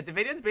 Okay, yeah,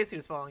 Davidian's basically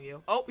just following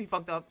you. Oh, he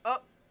fucked up. Oh,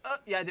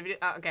 yeah, Davidian.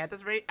 Okay, at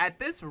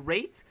this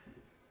rate,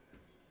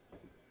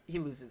 he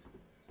loses.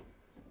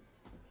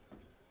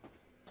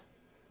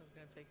 I was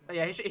gonna take him. Oh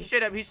yeah,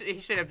 he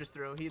should have just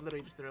threw. He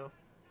literally just threw.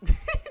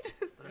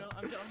 Just threw. You know,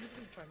 I'm just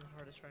gonna try my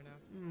hardest right now.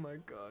 Oh my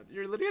god,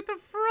 you're literally at the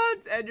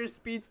front and your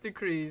speed's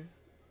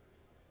decreased.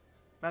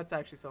 That's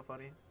actually so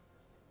funny.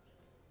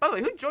 By the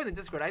way, who joined the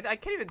Discord? I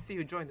can't even see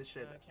who joined this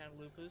shit. Can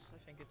Lupus?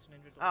 I think it's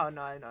Ninja. Oh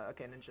no, I know.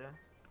 Okay, Ninja.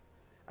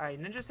 Alright,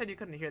 Ninja said you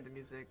couldn't hear the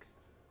music.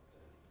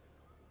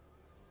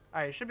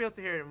 Alright, you should be able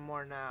to hear it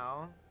more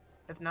now.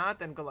 If not,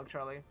 then good luck,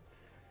 Charlie.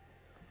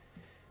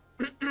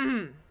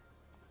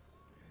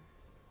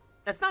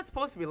 It's not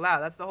supposed to be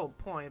loud, that's the whole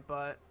point,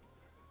 but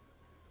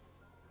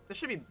this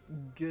should be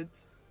good.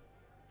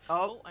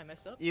 Oh, I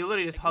messed up. you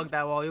literally just hugged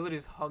that wall. You literally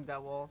just hugged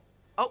that wall.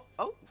 Oh,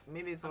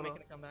 maybe it's a I'm little...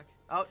 making a comeback.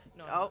 Oh,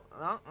 No,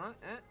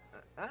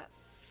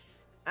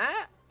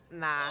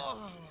 nah.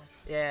 Oh.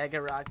 Yeah,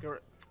 get rocked.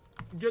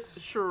 Get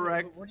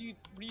Shrek. What are you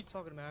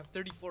talking about? I have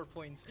 34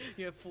 points.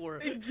 You have 4.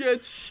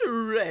 Get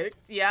Shrek.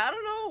 Yeah, I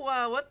don't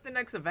know what the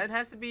next event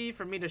has to be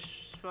for me to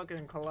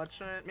fucking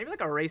clutch it. Maybe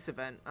like a race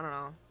event. I don't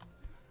know.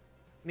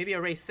 Maybe a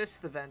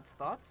racist event.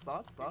 Thoughts?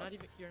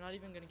 You're not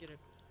even gonna get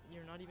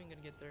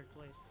 3rd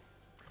place.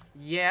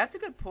 Yeah, that's a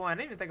good point. I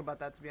didn't even think about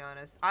that, to be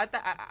honest.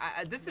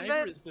 This Neither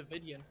event is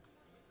Davidian.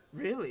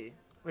 Really?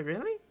 Wait,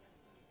 really?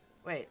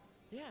 Wait.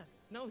 Yeah.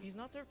 No, he's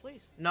not 3rd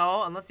place.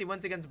 No, unless he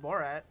wins against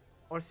Borat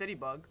or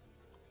Citybug.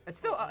 It's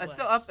still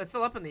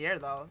up in the air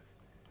though.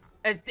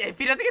 If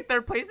he doesn't get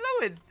 3rd place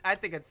though, I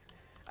think it's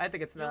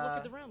No, look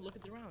at the round. Look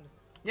at the round.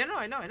 Yeah, no,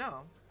 I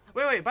know.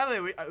 Wait. By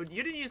the way,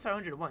 you didn't use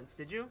 500 once,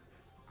 did you?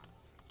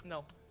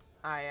 No.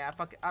 Yeah,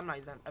 fuck it. I'm not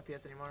using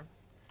FPS anymore.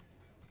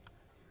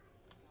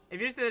 If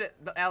you just did it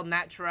the El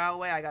Natural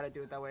way, I gotta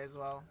do it that way as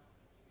well.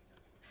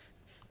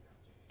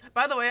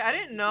 By the way, I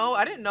didn't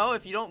know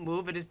if you don't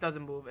move, it just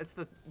doesn't move. It's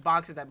the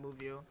boxes that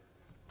move you.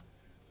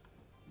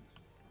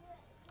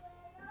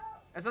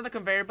 It's not the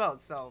conveyor belt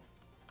itself.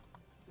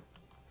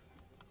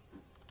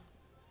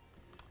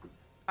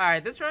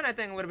 Alright, this run I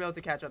think I'm gonna be able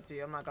to catch up to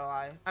you, I'm not gonna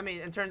lie. I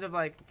mean, in terms of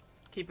like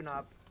keeping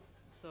up.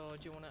 So,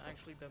 do you want to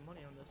actually bet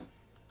money on this?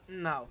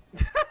 No.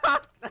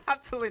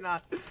 Absolutely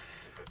not.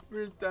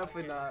 We're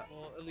definitely not.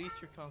 Well, at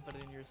least you're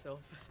confident in yourself.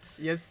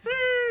 Yes, sir.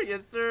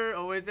 Yes, sir.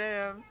 Always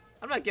am.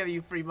 I'm not giving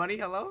you free money.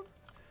 Hello?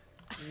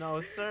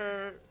 No,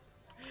 sir.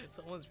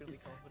 Someone's really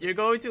confident. You're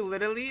going to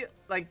literally,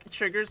 like,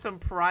 trigger some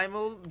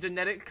primal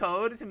genetic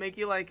code to make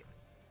you, like,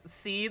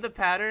 see the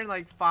pattern,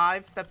 like,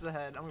 5 steps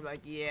ahead. I'm gonna be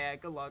like, yeah,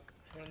 good luck.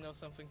 Want to know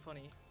something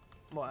funny?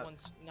 What?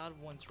 Not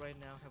once right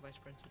now have I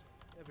sprinted.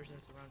 Ever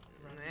since the round.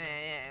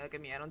 Yeah, look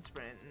at me. I don't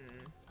sprint.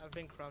 I've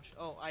been crouched.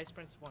 Oh, I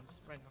sprinted once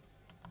right now.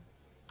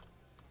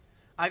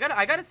 I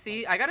gotta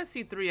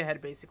see 3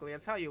 ahead, basically.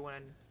 That's how you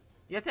win.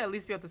 You have to at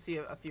least be able to see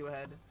a few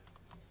ahead.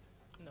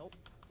 Nope.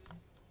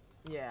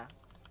 Yeah.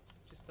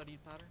 Just studied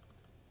pattern.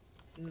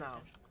 No.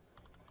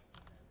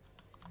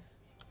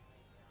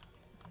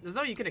 There's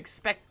no you can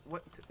expect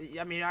what.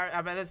 I mean,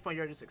 at this point,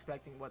 you're just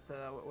expecting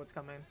what's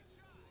coming.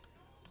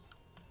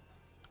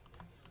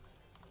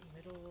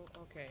 Middle.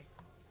 Okay.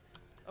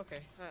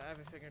 Okay, I have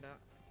it figured out.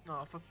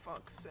 Oh, for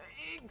fuck's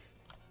sakes!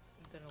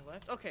 And then a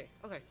left. Okay.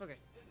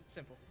 It's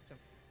simple.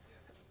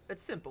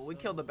 It's simple. We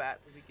So, kill the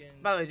bats. we can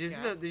By the way, did you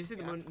see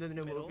gap, the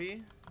new middle.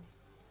 movie?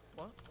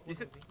 What? You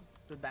said Movie?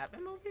 the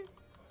Batman movie?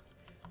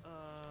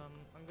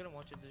 I'm gonna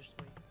watch it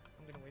digitally.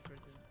 I'm gonna wait for it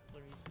to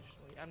release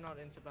digitally. I'm not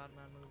into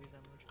Batman movies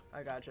that much.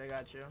 I got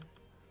you.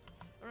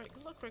 Alright,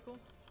 good luck, Crickle.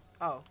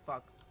 Oh,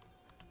 fuck.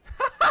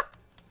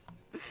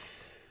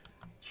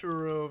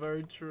 True,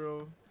 very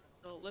true.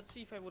 So let's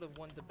see if I would have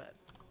won the bet.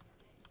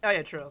 Oh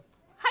yeah, true.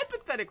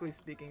 Hypothetically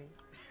speaking.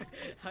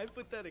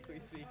 Hypothetically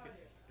speaking.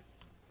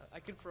 I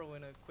could throw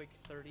in a quick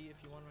 30 if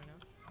you want right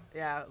now.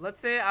 Yeah, let's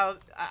say yeah,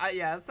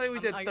 let's say we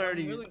did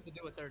 30. I'm willing to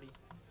do a 30.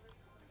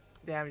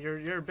 Damn,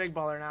 you're a big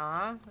baller now,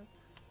 huh?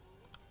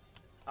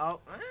 Oh.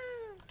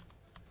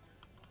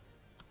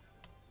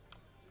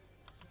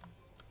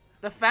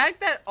 The fact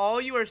that all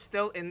you are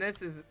still in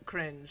this is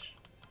cringe.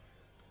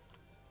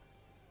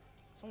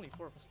 It's only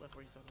 4 of us left.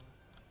 What are you talking about?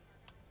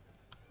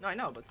 No, I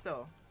know, but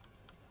still.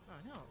 Oh,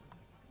 I know.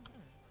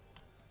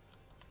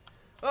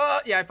 Oh,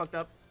 yeah, I fucked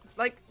up.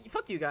 Like,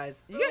 fuck you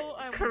guys. You Oh,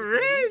 I get won the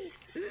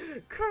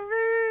cringe.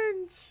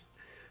 Cringe.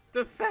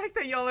 The fact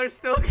that y'all are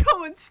still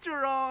going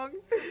strong.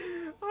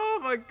 Oh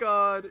my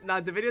god. Nah,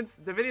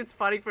 Davidian's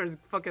fighting for his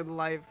fucking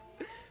life.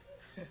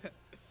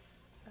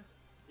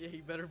 Yeah,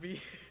 he better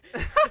be.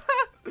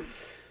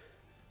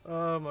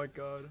 Oh my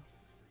god.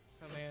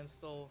 My man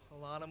stole a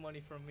lot of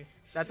money from me.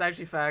 That's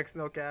actually facts,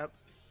 no cap.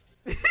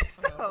 He's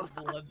I'm out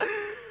for not-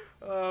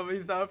 blood.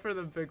 he's out for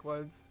the big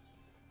ones.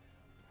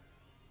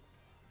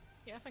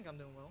 Yeah, I think I'm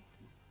doing well.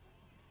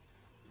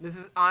 This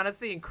is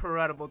honestly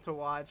incredible to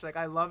watch. Like,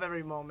 I love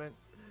every moment.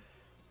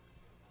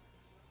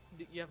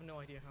 You have no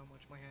idea how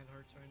much my hand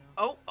hurts right now.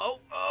 Oh, oh,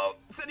 oh!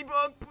 City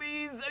bug,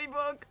 please, city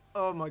bug!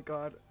 Oh my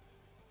god.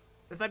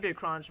 This might be a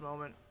crunch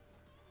moment.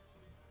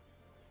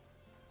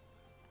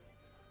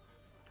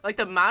 Like,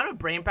 the amount of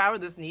brain power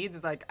this needs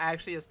is, like,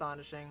 actually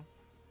astonishing.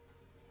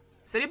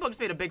 City bug just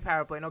made a big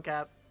power play, no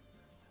cap.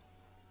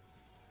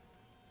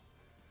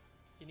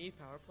 You need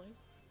power plays?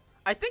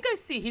 I think I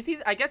see. He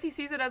sees. I guess he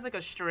sees it as like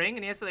a string,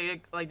 and he has to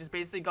like just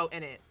basically go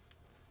in it.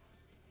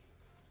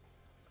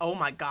 Oh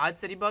my God,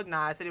 City Bug.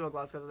 Nah, City Bug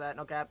lost because of that.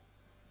 No cap.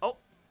 Oh,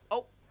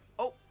 oh,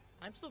 oh.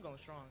 I'm still going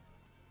strong.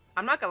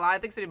 I'm not gonna lie. I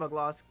think City Bug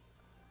lost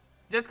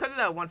just because of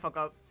that one fuck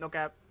up. No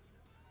cap.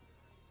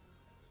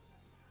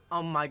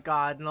 Oh my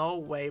God. No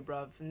way,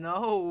 bruv.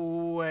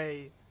 No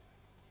way.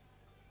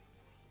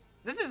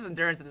 This is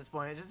endurance at this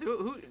point. Just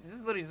who? This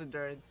is literally just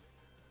endurance.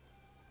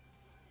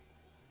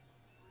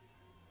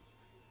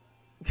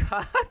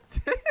 God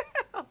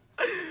damn.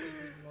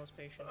 Who's the most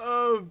patient?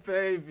 Oh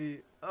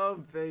baby.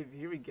 Oh baby.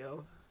 Here we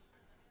go.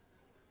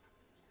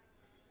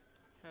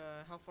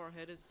 How far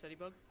ahead is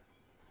Sedibug?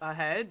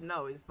 Ahead?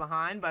 No, he's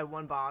behind by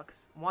one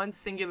box. One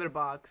singular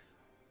box.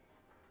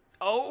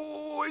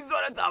 Oh, he's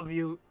right on top of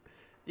you.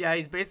 Yeah,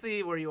 he's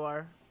basically where you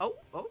are. Oh,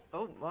 oh,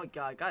 oh my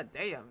God. God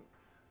damn.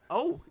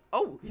 Oh,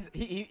 oh,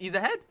 he's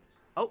ahead.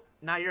 Oh,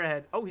 now you're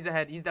ahead. Oh, he's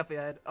ahead. He's definitely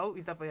ahead. Oh,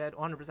 he's definitely ahead.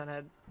 100%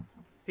 ahead.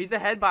 He's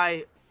ahead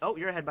by. Oh,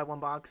 you're ahead by one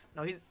box.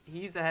 No,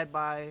 he's ahead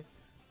by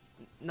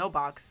no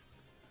box.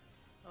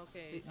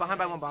 Okay. Behind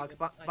by one box.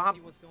 I see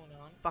what's going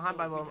on. Behind So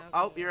by we one. have,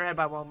 Oh, you're ahead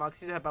by one box.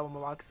 He's ahead by one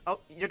box. Oh,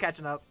 you're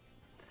catching up.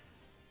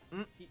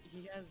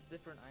 He has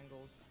different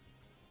angles.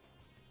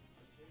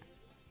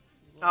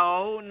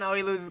 Oh no,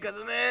 he loses because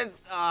of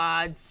this.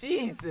 Ah,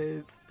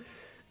 Jesus.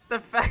 The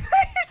fact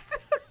that you're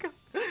still going.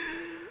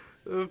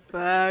 The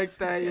fact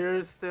that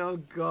you're still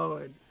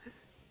going.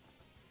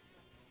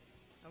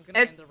 I'm gonna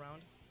end the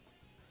round.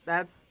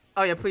 That's.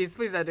 Oh yeah, please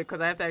end it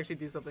because I have to actually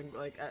do something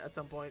like at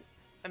some point.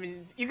 I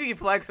mean, you can keep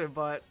flexing,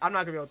 but I'm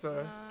not gonna be able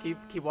to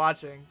keep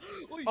watching.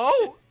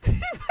 Oh! Shit.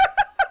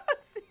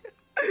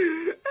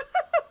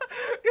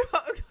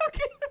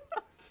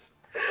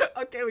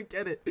 Okay, we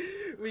get it.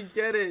 We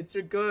get it.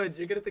 You're good.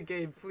 You're good at the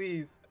game.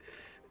 Please.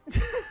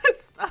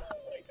 Stop.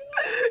 Oh my God.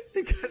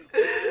 You're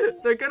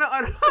good. They're gonna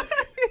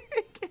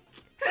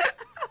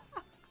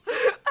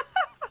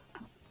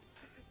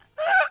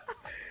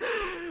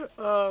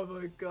Oh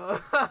my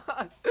God.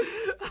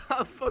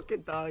 I'm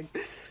fucking dying.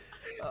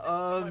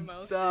 I'm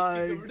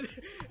dying.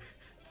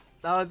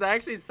 That was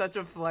actually such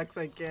a flex.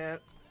 I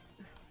can't.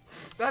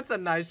 That's a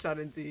nice shot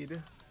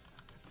indeed.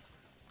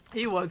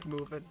 He was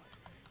moving.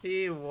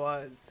 He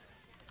was.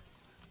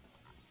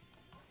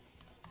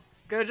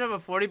 Gonna drop a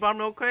 40 bomb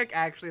real quick,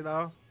 actually,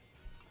 though.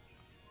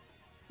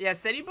 Yeah,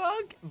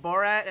 Sedibug,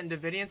 Borat, and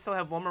Davidian still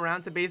have one more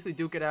round to basically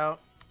duke it out.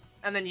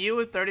 And then you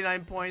with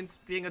 39 points,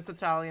 being a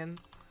Totalian.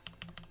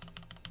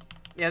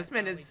 Yeah, this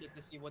man is... get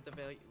to see what the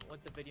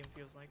Davidian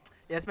feels like.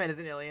 Yeah, this man is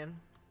an alien.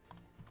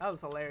 That was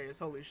hilarious.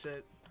 Holy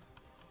shit.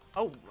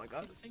 Oh my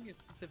God. See, the thing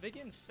is,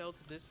 Davidian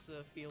felt this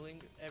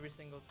feeling every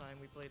single time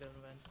we played an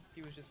event.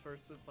 He was just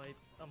first by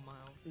a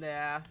mile.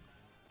 Yeah.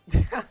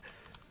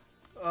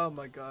 Oh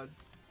my God.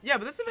 Yeah,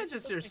 but this event's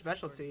just your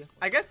specialty.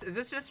 I guess, is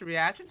this just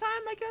reaction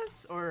time, I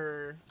guess?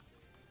 Or...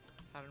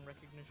 Pattern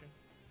recognition.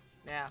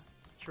 Yeah,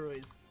 true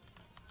is.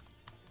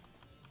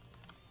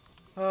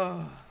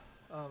 Oh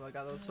my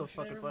God, that was so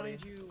fucking funny.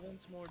 Should I remind you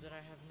once more that I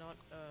have not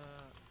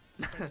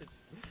sprinted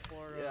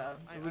for... Yeah,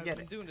 I've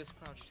been doing this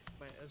crouched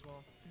as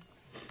well.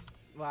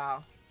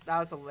 Wow, that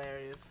was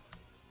hilarious.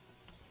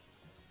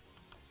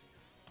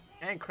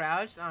 And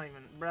crouched? I don't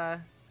even... Bruh.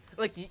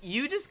 Like,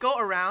 you just go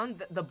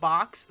around the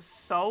box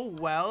so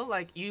well,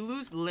 like, you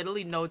lose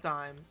literally no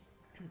time.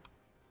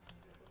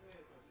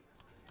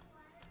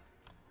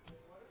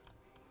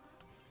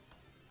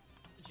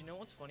 Did you know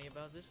what's funny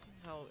about this?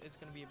 How it's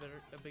gonna be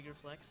a bigger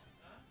flex?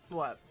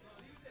 What?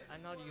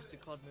 I'm not used to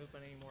COD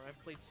movement anymore.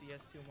 I've played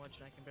CS too much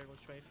and I can barely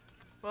strafe.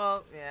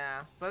 Well,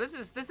 yeah. But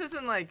this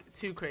isn't, like,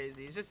 too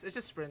crazy. It's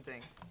just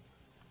sprinting.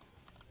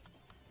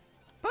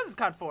 Plus it's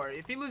COD 4.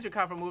 If you lose your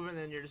COD 4 movement,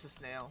 then you're just a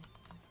snail.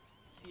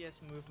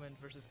 CS movement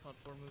versus COD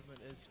 4 movement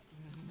is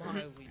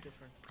mildly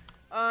different.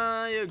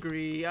 I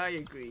agree.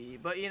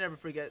 But you never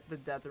forget the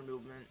Deathrun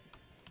movement.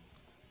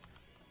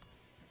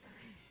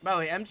 By the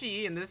way,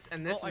 MGE in this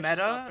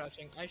meta.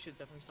 I should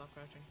definitely stop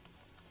crouching.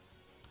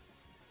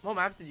 What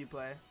maps did you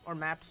play? Or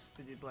maps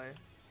did you play?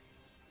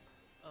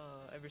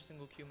 Every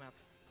single Q map.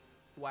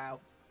 Wow.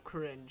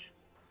 Cringe.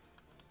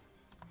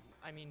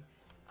 I mean,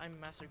 I'm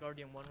Master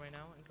Guardian 1 right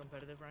now in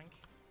competitive rank.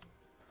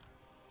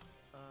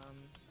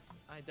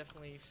 I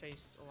definitely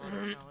faced a lot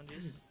of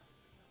challenges.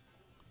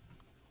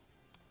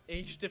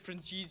 Age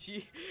different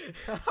GG.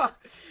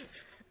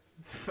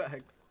 It's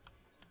facts.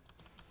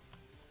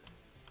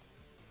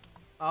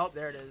 Oh,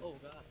 there it is. Oh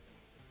God.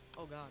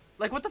 Oh God.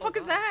 Like, what the fuck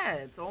is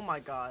that? Oh my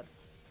God.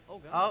 Oh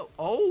God.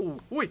 Oh,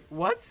 wait,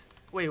 what?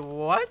 Wait,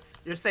 what?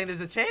 You're saying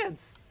there's a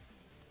chance?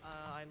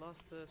 I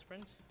lost the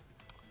sprint.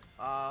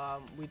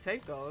 We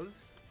take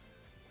those.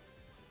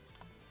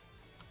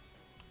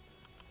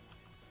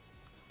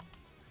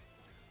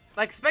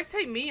 Like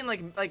spectate me and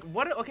like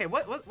what? Okay,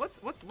 what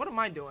am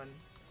I doing?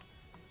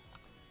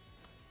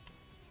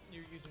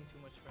 You're using too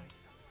much strength.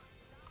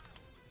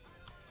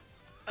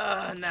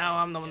 Now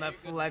I'm the one Yeah, that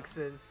you're good now.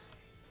 flexes.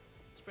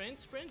 Sprint,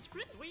 sprint,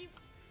 sprint. Wait.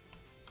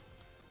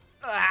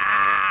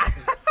 Ah!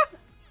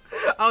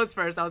 I was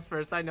first.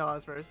 I know I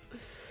was first.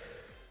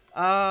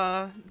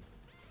 Oh,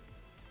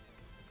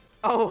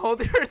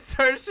 hold your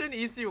insertion,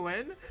 easy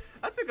win.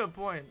 That's a good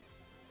point.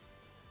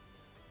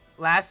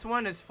 Last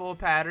one is full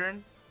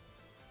pattern.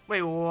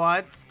 Wait,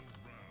 what?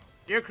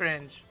 You're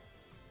cringe.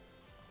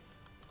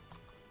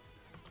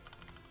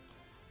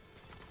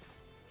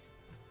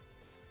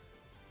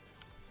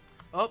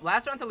 Oh,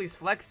 last round to at least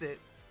flex it.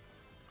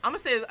 I'm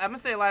gonna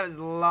stay alive as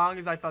long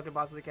as I fucking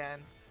possibly can.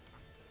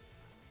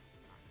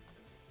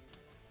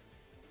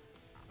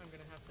 I'm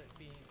gonna have to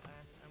be.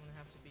 I'm gonna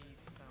have to be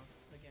bounced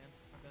again.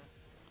 I bet.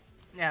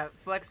 Yeah,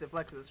 flex it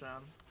this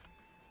round.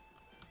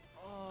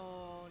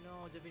 Oh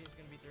no, Davina's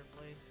gonna be third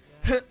place.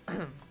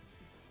 Yeah.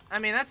 I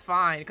mean, that's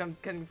fine,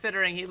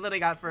 considering he literally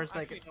got first.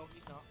 Actually, Like, no,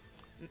 he's not.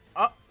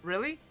 oh,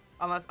 really?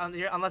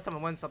 Unless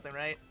someone wins something,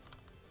 right?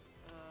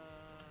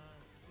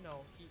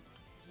 No, he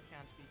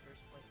can't be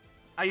first place.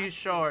 Are you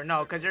sure?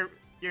 No, because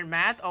your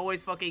math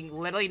always fucking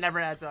literally never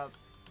adds up.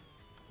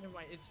 Never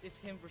mind. It's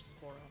him versus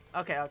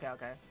Borat.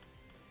 Okay.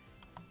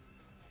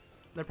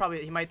 They're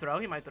probably he might throw.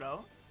 Feels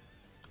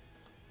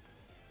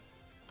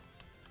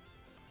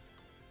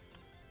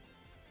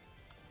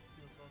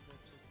all good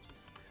to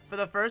just. For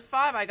the first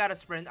 5, I gotta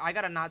sprint. I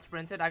gotta not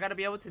sprint it. I gotta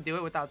be able to do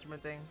it without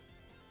sprinting.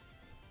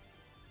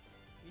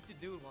 Need to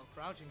do it while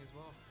crouching as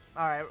well.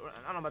 All right,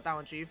 I don't know about that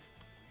one, Chief.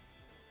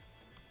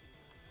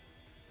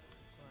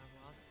 So I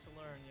have lots to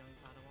learn, young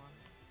Padawan.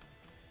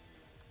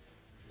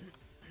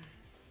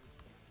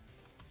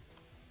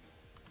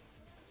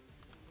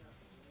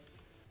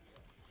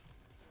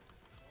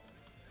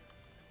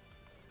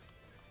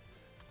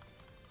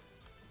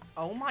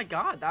 Oh my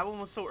God, that one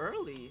was so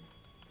early.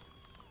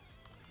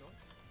 No.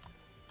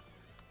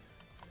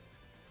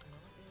 No,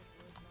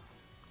 it was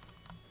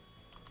not.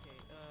 Okay.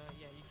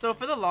 Yeah. You So can-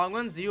 for the long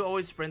ones, do you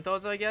always sprint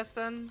those? I guess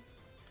then.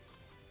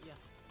 Yeah.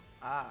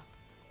 Ah.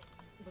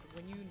 But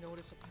when you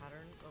notice a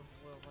pattern of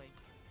like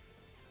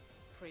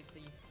traits that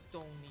you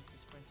don't need to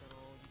sprint at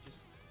all, you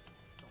just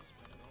don't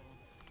sprint at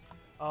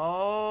all.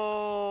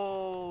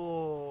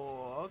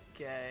 Oh.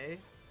 Okay.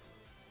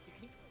 You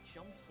can even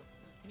jump some.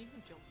 You can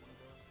even jump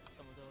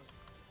some of those,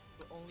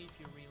 but only if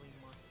you really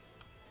must.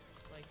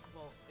 Like,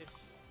 well, if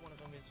one of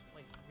them is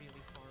like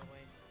really far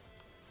away,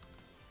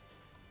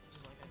 which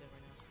is like I did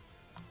right now.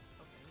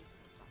 Okay, I need to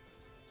put that.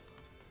 That's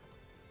fine.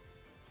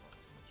 Lost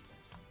so much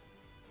strength.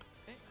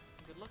 Okay,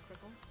 good luck,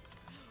 Crickle.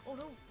 Oh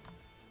no!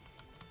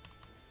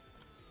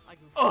 I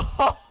goofed.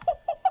 Oh.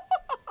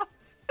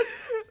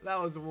 That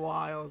was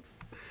wild.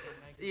 I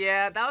goofed.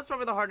 Yeah, that was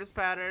probably the hardest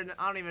pattern.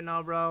 I don't even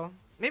know, bro.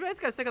 Maybe I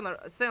just gotta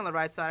stay on the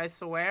right side. I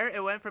swear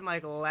it went from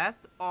like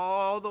left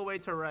all the way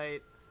to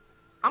right.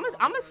 I'm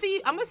gonna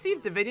see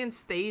if Davidian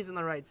stays on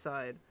the right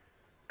side,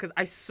 cause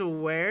I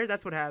swear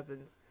that's what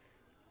happened.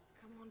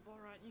 Come on,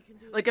 Borat, you can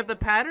do it. Like if the Borat.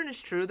 pattern is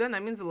true, then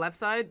that means the left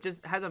side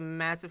just has a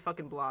massive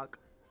fucking block.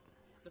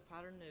 The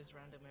pattern is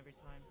random every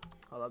time.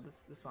 Hold up,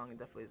 this song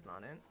definitely is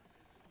not in.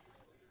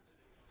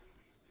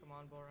 Come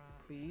on,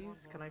 Borat.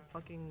 Please, Come can on, I Borat.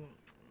 fucking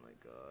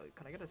like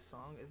can I get a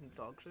song? Isn't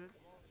dog shit?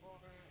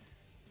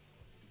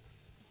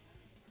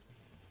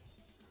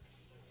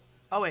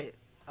 Oh wait,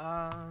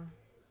 yeah.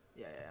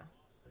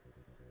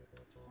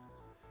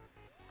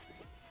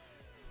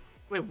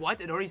 Wait,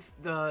 what? It already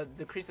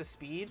decreased the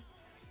speed?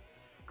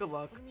 Good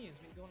luck. What do you mean? It's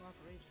been going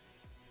outrageous.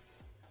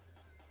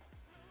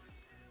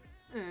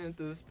 At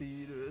the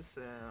speed of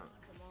sound,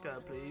 Come on,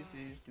 got Borat.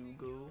 places to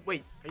go.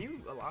 Wait, are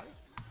you alive?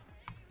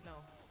 No.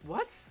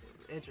 What?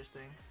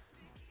 Interesting.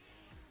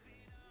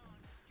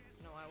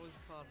 No, I was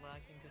caught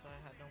lacking because I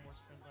had no more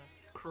sprint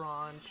left.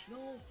 Crunch.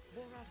 No,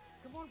 Borat.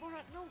 Come on,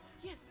 Borat. No.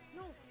 Yes.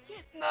 No.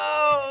 Yes.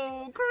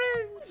 No!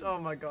 Cringe! Oh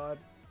my god.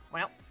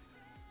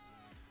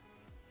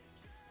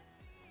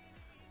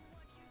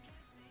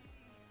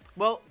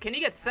 Well, can he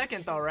get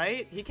second though,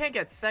 right? He can't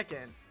get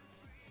second.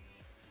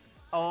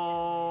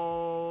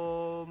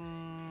 Oh,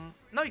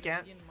 no, he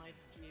can't. Ian might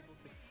be able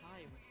to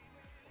tie with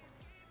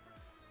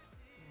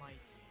Borat.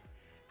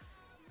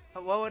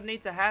 Might. What would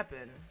need to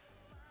happen?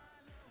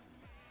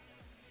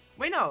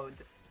 Wait, no.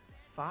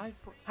 5.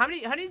 How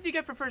many did you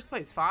get for first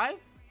place? 5?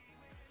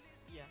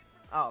 Yeah.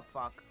 Oh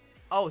fuck.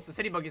 Oh, so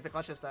City Bug is the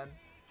clutchest then.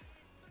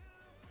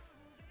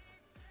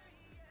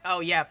 Oh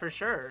yeah, for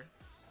sure.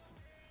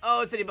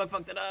 Oh, City Bug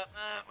fucked it up.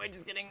 Wait,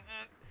 just kidding.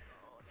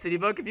 City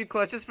Bug, if you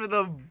clutch this for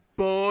the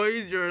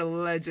boys, you're a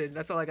legend.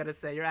 That's all I gotta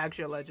say. You're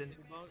actually a legend.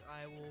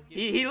 I will give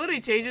He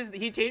literally changes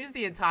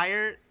the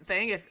entire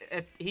thing if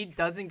he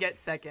doesn't get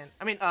second.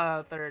 I mean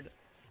third.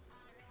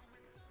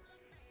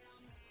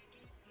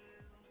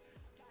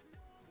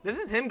 This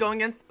is him going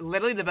against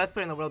literally the best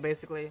player in the world,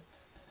 basically.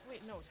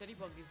 Wait, no,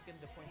 Bug is getting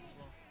the points as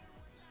well.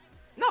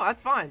 No,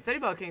 that's fine.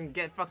 Bug can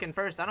get fucking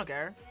first. I don't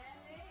care.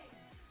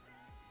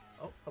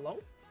 Oh, hello?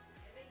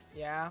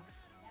 Yeah.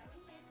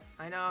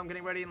 I know, I'm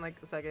getting ready in like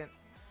a second.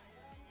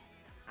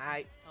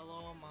 Alright.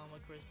 Hello, Mama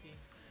Crispy.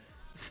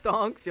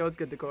 Stonks. Yo, it's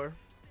good decor.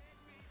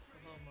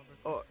 Hello, Mother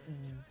Oh,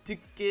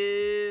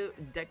 Crispy.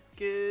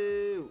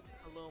 Deku.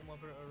 Hello,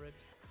 Mother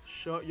Rips.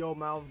 Shut your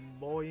mouth,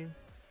 boy.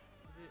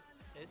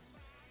 Is it Isp?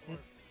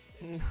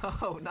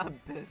 No, not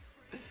Bisp.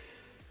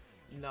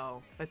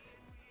 No, it's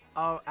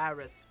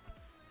Aris.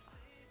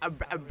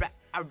 Aris.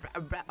 Okay.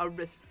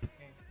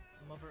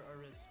 Mother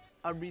Arisp.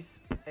 Aris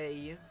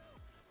A.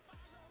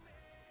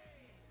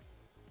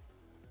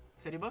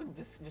 Citybug,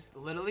 just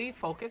literally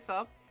focus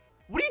up.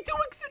 What are you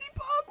doing,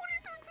 Citybug? What are you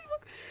doing,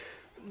 Citybug?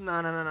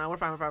 No. We're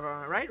fine.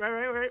 Right.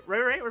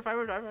 We're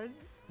fine.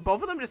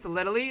 Both of them just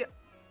literally,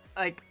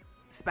 like,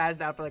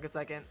 spazzed out for like a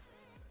second.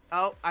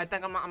 Oh, I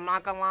think I'm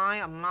not gonna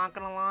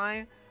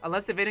lie.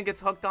 Unless the Vaden gets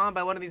hooked on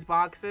by one of these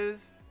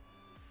boxes,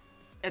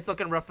 it's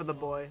looking rough for the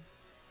boy.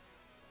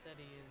 Said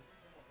he is.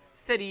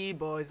 City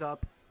boys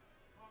up.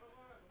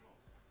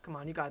 Come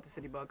on, you got the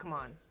Citybug. Come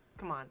on.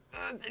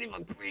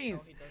 Citybug, please.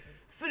 No, he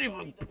doesn't.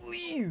 Citybug,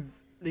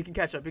 please. You can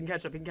catch up.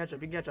 Yes,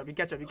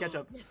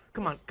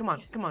 Come on.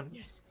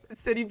 Yes.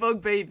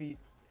 Citybug, baby.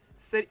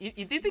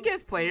 You do think he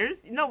has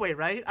players? No way,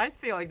 right? I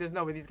feel like there's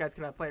no way these guys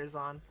can have players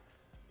on.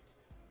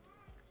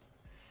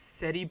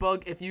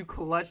 Citybug, if you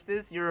clutch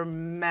this, you're a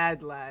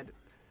mad lad.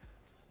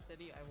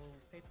 City, I will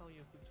PayPal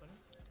you a quick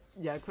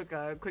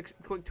 20.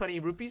 Yeah, quick 20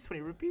 rupees.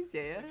 20 rupees.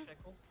 Yeah. Quick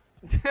shekel.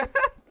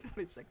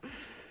 20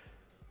 shekels.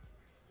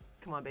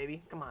 Come on,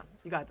 baby. Come on.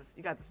 You got this.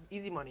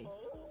 Easy money.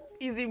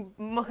 Easy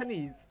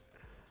monies.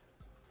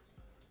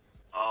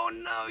 Oh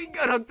no, he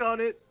got hooked on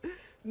it.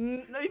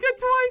 No, you got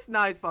twice.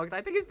 Nah, he's fucked.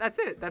 I think that's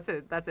it.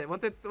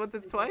 Once it's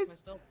twice.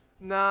 Messed up.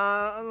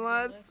 Nah,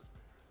 unless.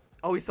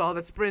 Oh, he saw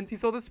the sprint.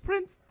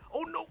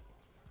 Oh no.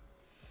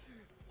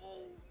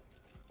 Oh.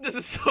 This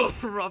is so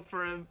rough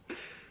for him.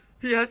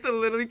 He has to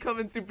literally come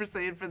in Super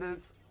Saiyan for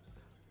this.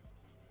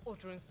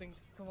 Ultra Instinct.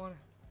 Come on.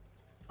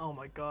 Oh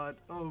my god.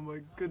 Oh my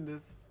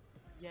goodness.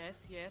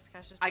 Yes.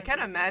 Cash the I sprint can't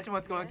benefit. imagine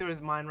what's going Yes. through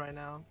his mind right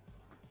now.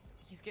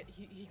 He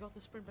got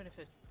the sprint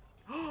benefit.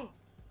 Oh.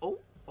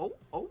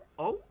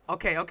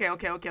 Okay.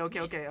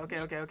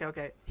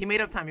 He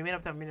made up time.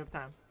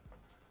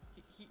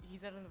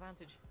 He's at an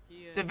advantage.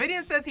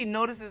 Davidian says he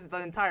notices the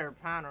entire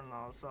pattern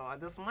though, so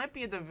this might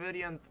be a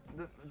Davidian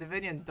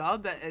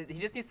dub that he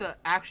just needs to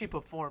actually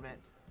perform it.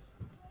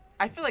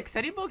 I feel like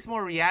Citybug's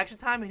more reaction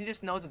time and he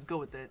just knows what's good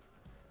with it.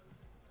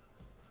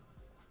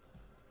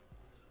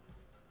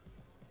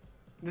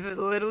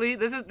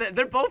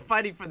 They're both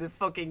fighting for this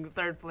fucking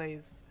third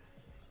place.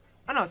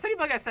 Oh no,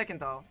 Citybug got second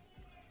though.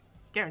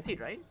 Guaranteed,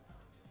 right?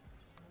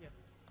 Yeah.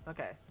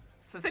 Okay.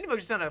 So Citybug's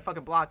just gonna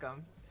fucking block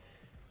him.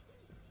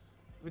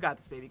 We got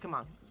this, baby. Come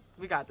on.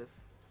 We got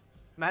this.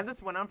 Man,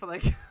 this went on for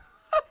like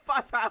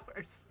 5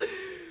 hours.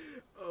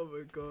 Oh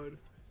my god.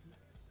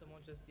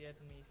 Someone just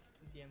DM'd me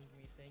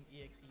saying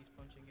EXE is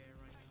punching air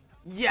right now.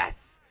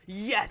 Yes.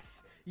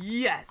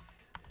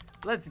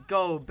 Let's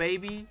go,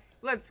 baby.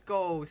 Let's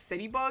go,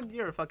 Citybug.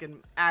 You're a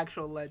fucking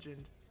actual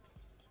legend.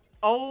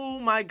 Oh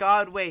my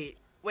god, wait.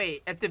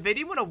 If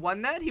Davidian would have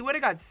won that, he would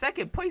have got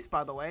second place,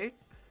 by the way.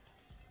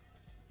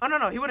 Oh,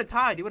 no. He would have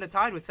tied. He would have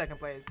tied with second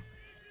place.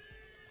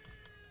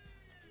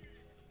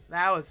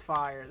 That was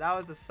fire. That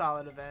was a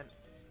solid event.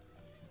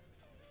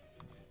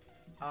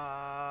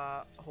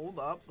 Hold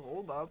up.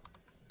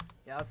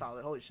 Yeah, that's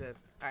solid. Holy shit.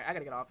 Alright, I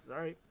gotta get off.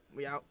 Alright,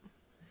 we out.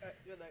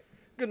 Good night.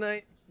 Good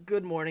night.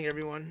 Good morning,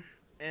 everyone.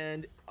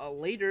 And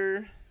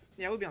later.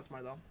 Yeah, we'll be on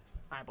tomorrow, though.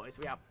 Alright, boys,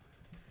 we out.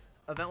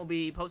 Event will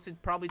be posted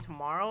probably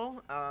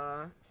tomorrow.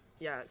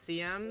 Yeah,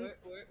 CM.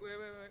 Wait.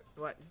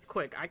 What?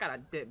 Quick, I got a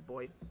dip,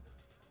 boy.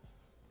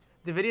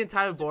 Davidian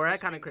tied with Borat,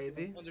 kind of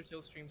crazy.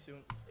 Undertale stream soon.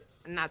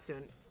 Not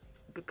soon.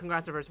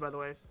 Congrats to Verse, by the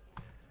way.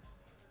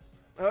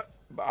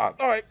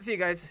 Alright, see you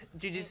guys.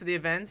 GG's for the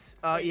events.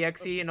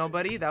 EXE and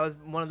nobody. That was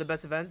one of the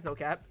best events, no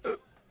cap.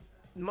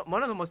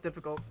 One of the most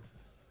difficult.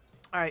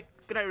 Alright,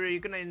 good night, Rui.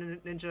 Good night,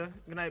 Ninja.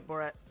 Good night,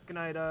 Borat. Good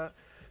night,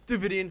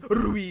 Davidian,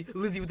 Rui,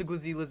 Lizzie with the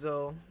Glizzy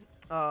Lizzo,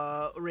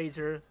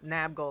 Razor,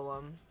 Nab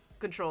Golem,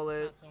 Control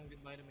It, Not saying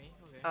goodbye to me.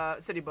 Okay.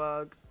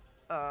 Citybug,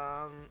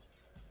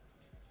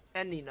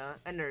 and Nina,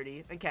 and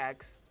Nerdy, and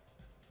Cax,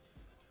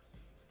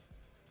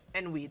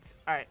 and Weeds.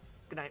 Alright,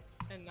 good night.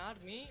 And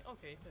not me?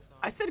 Okay, piss off.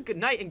 I said good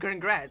night and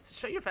congrats.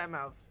 Shut your fat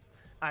mouth.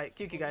 Alright,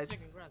 cute, you Well, you guys.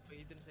 said congrats, but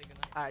you didn't say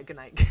goodnight. Alright, good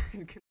night.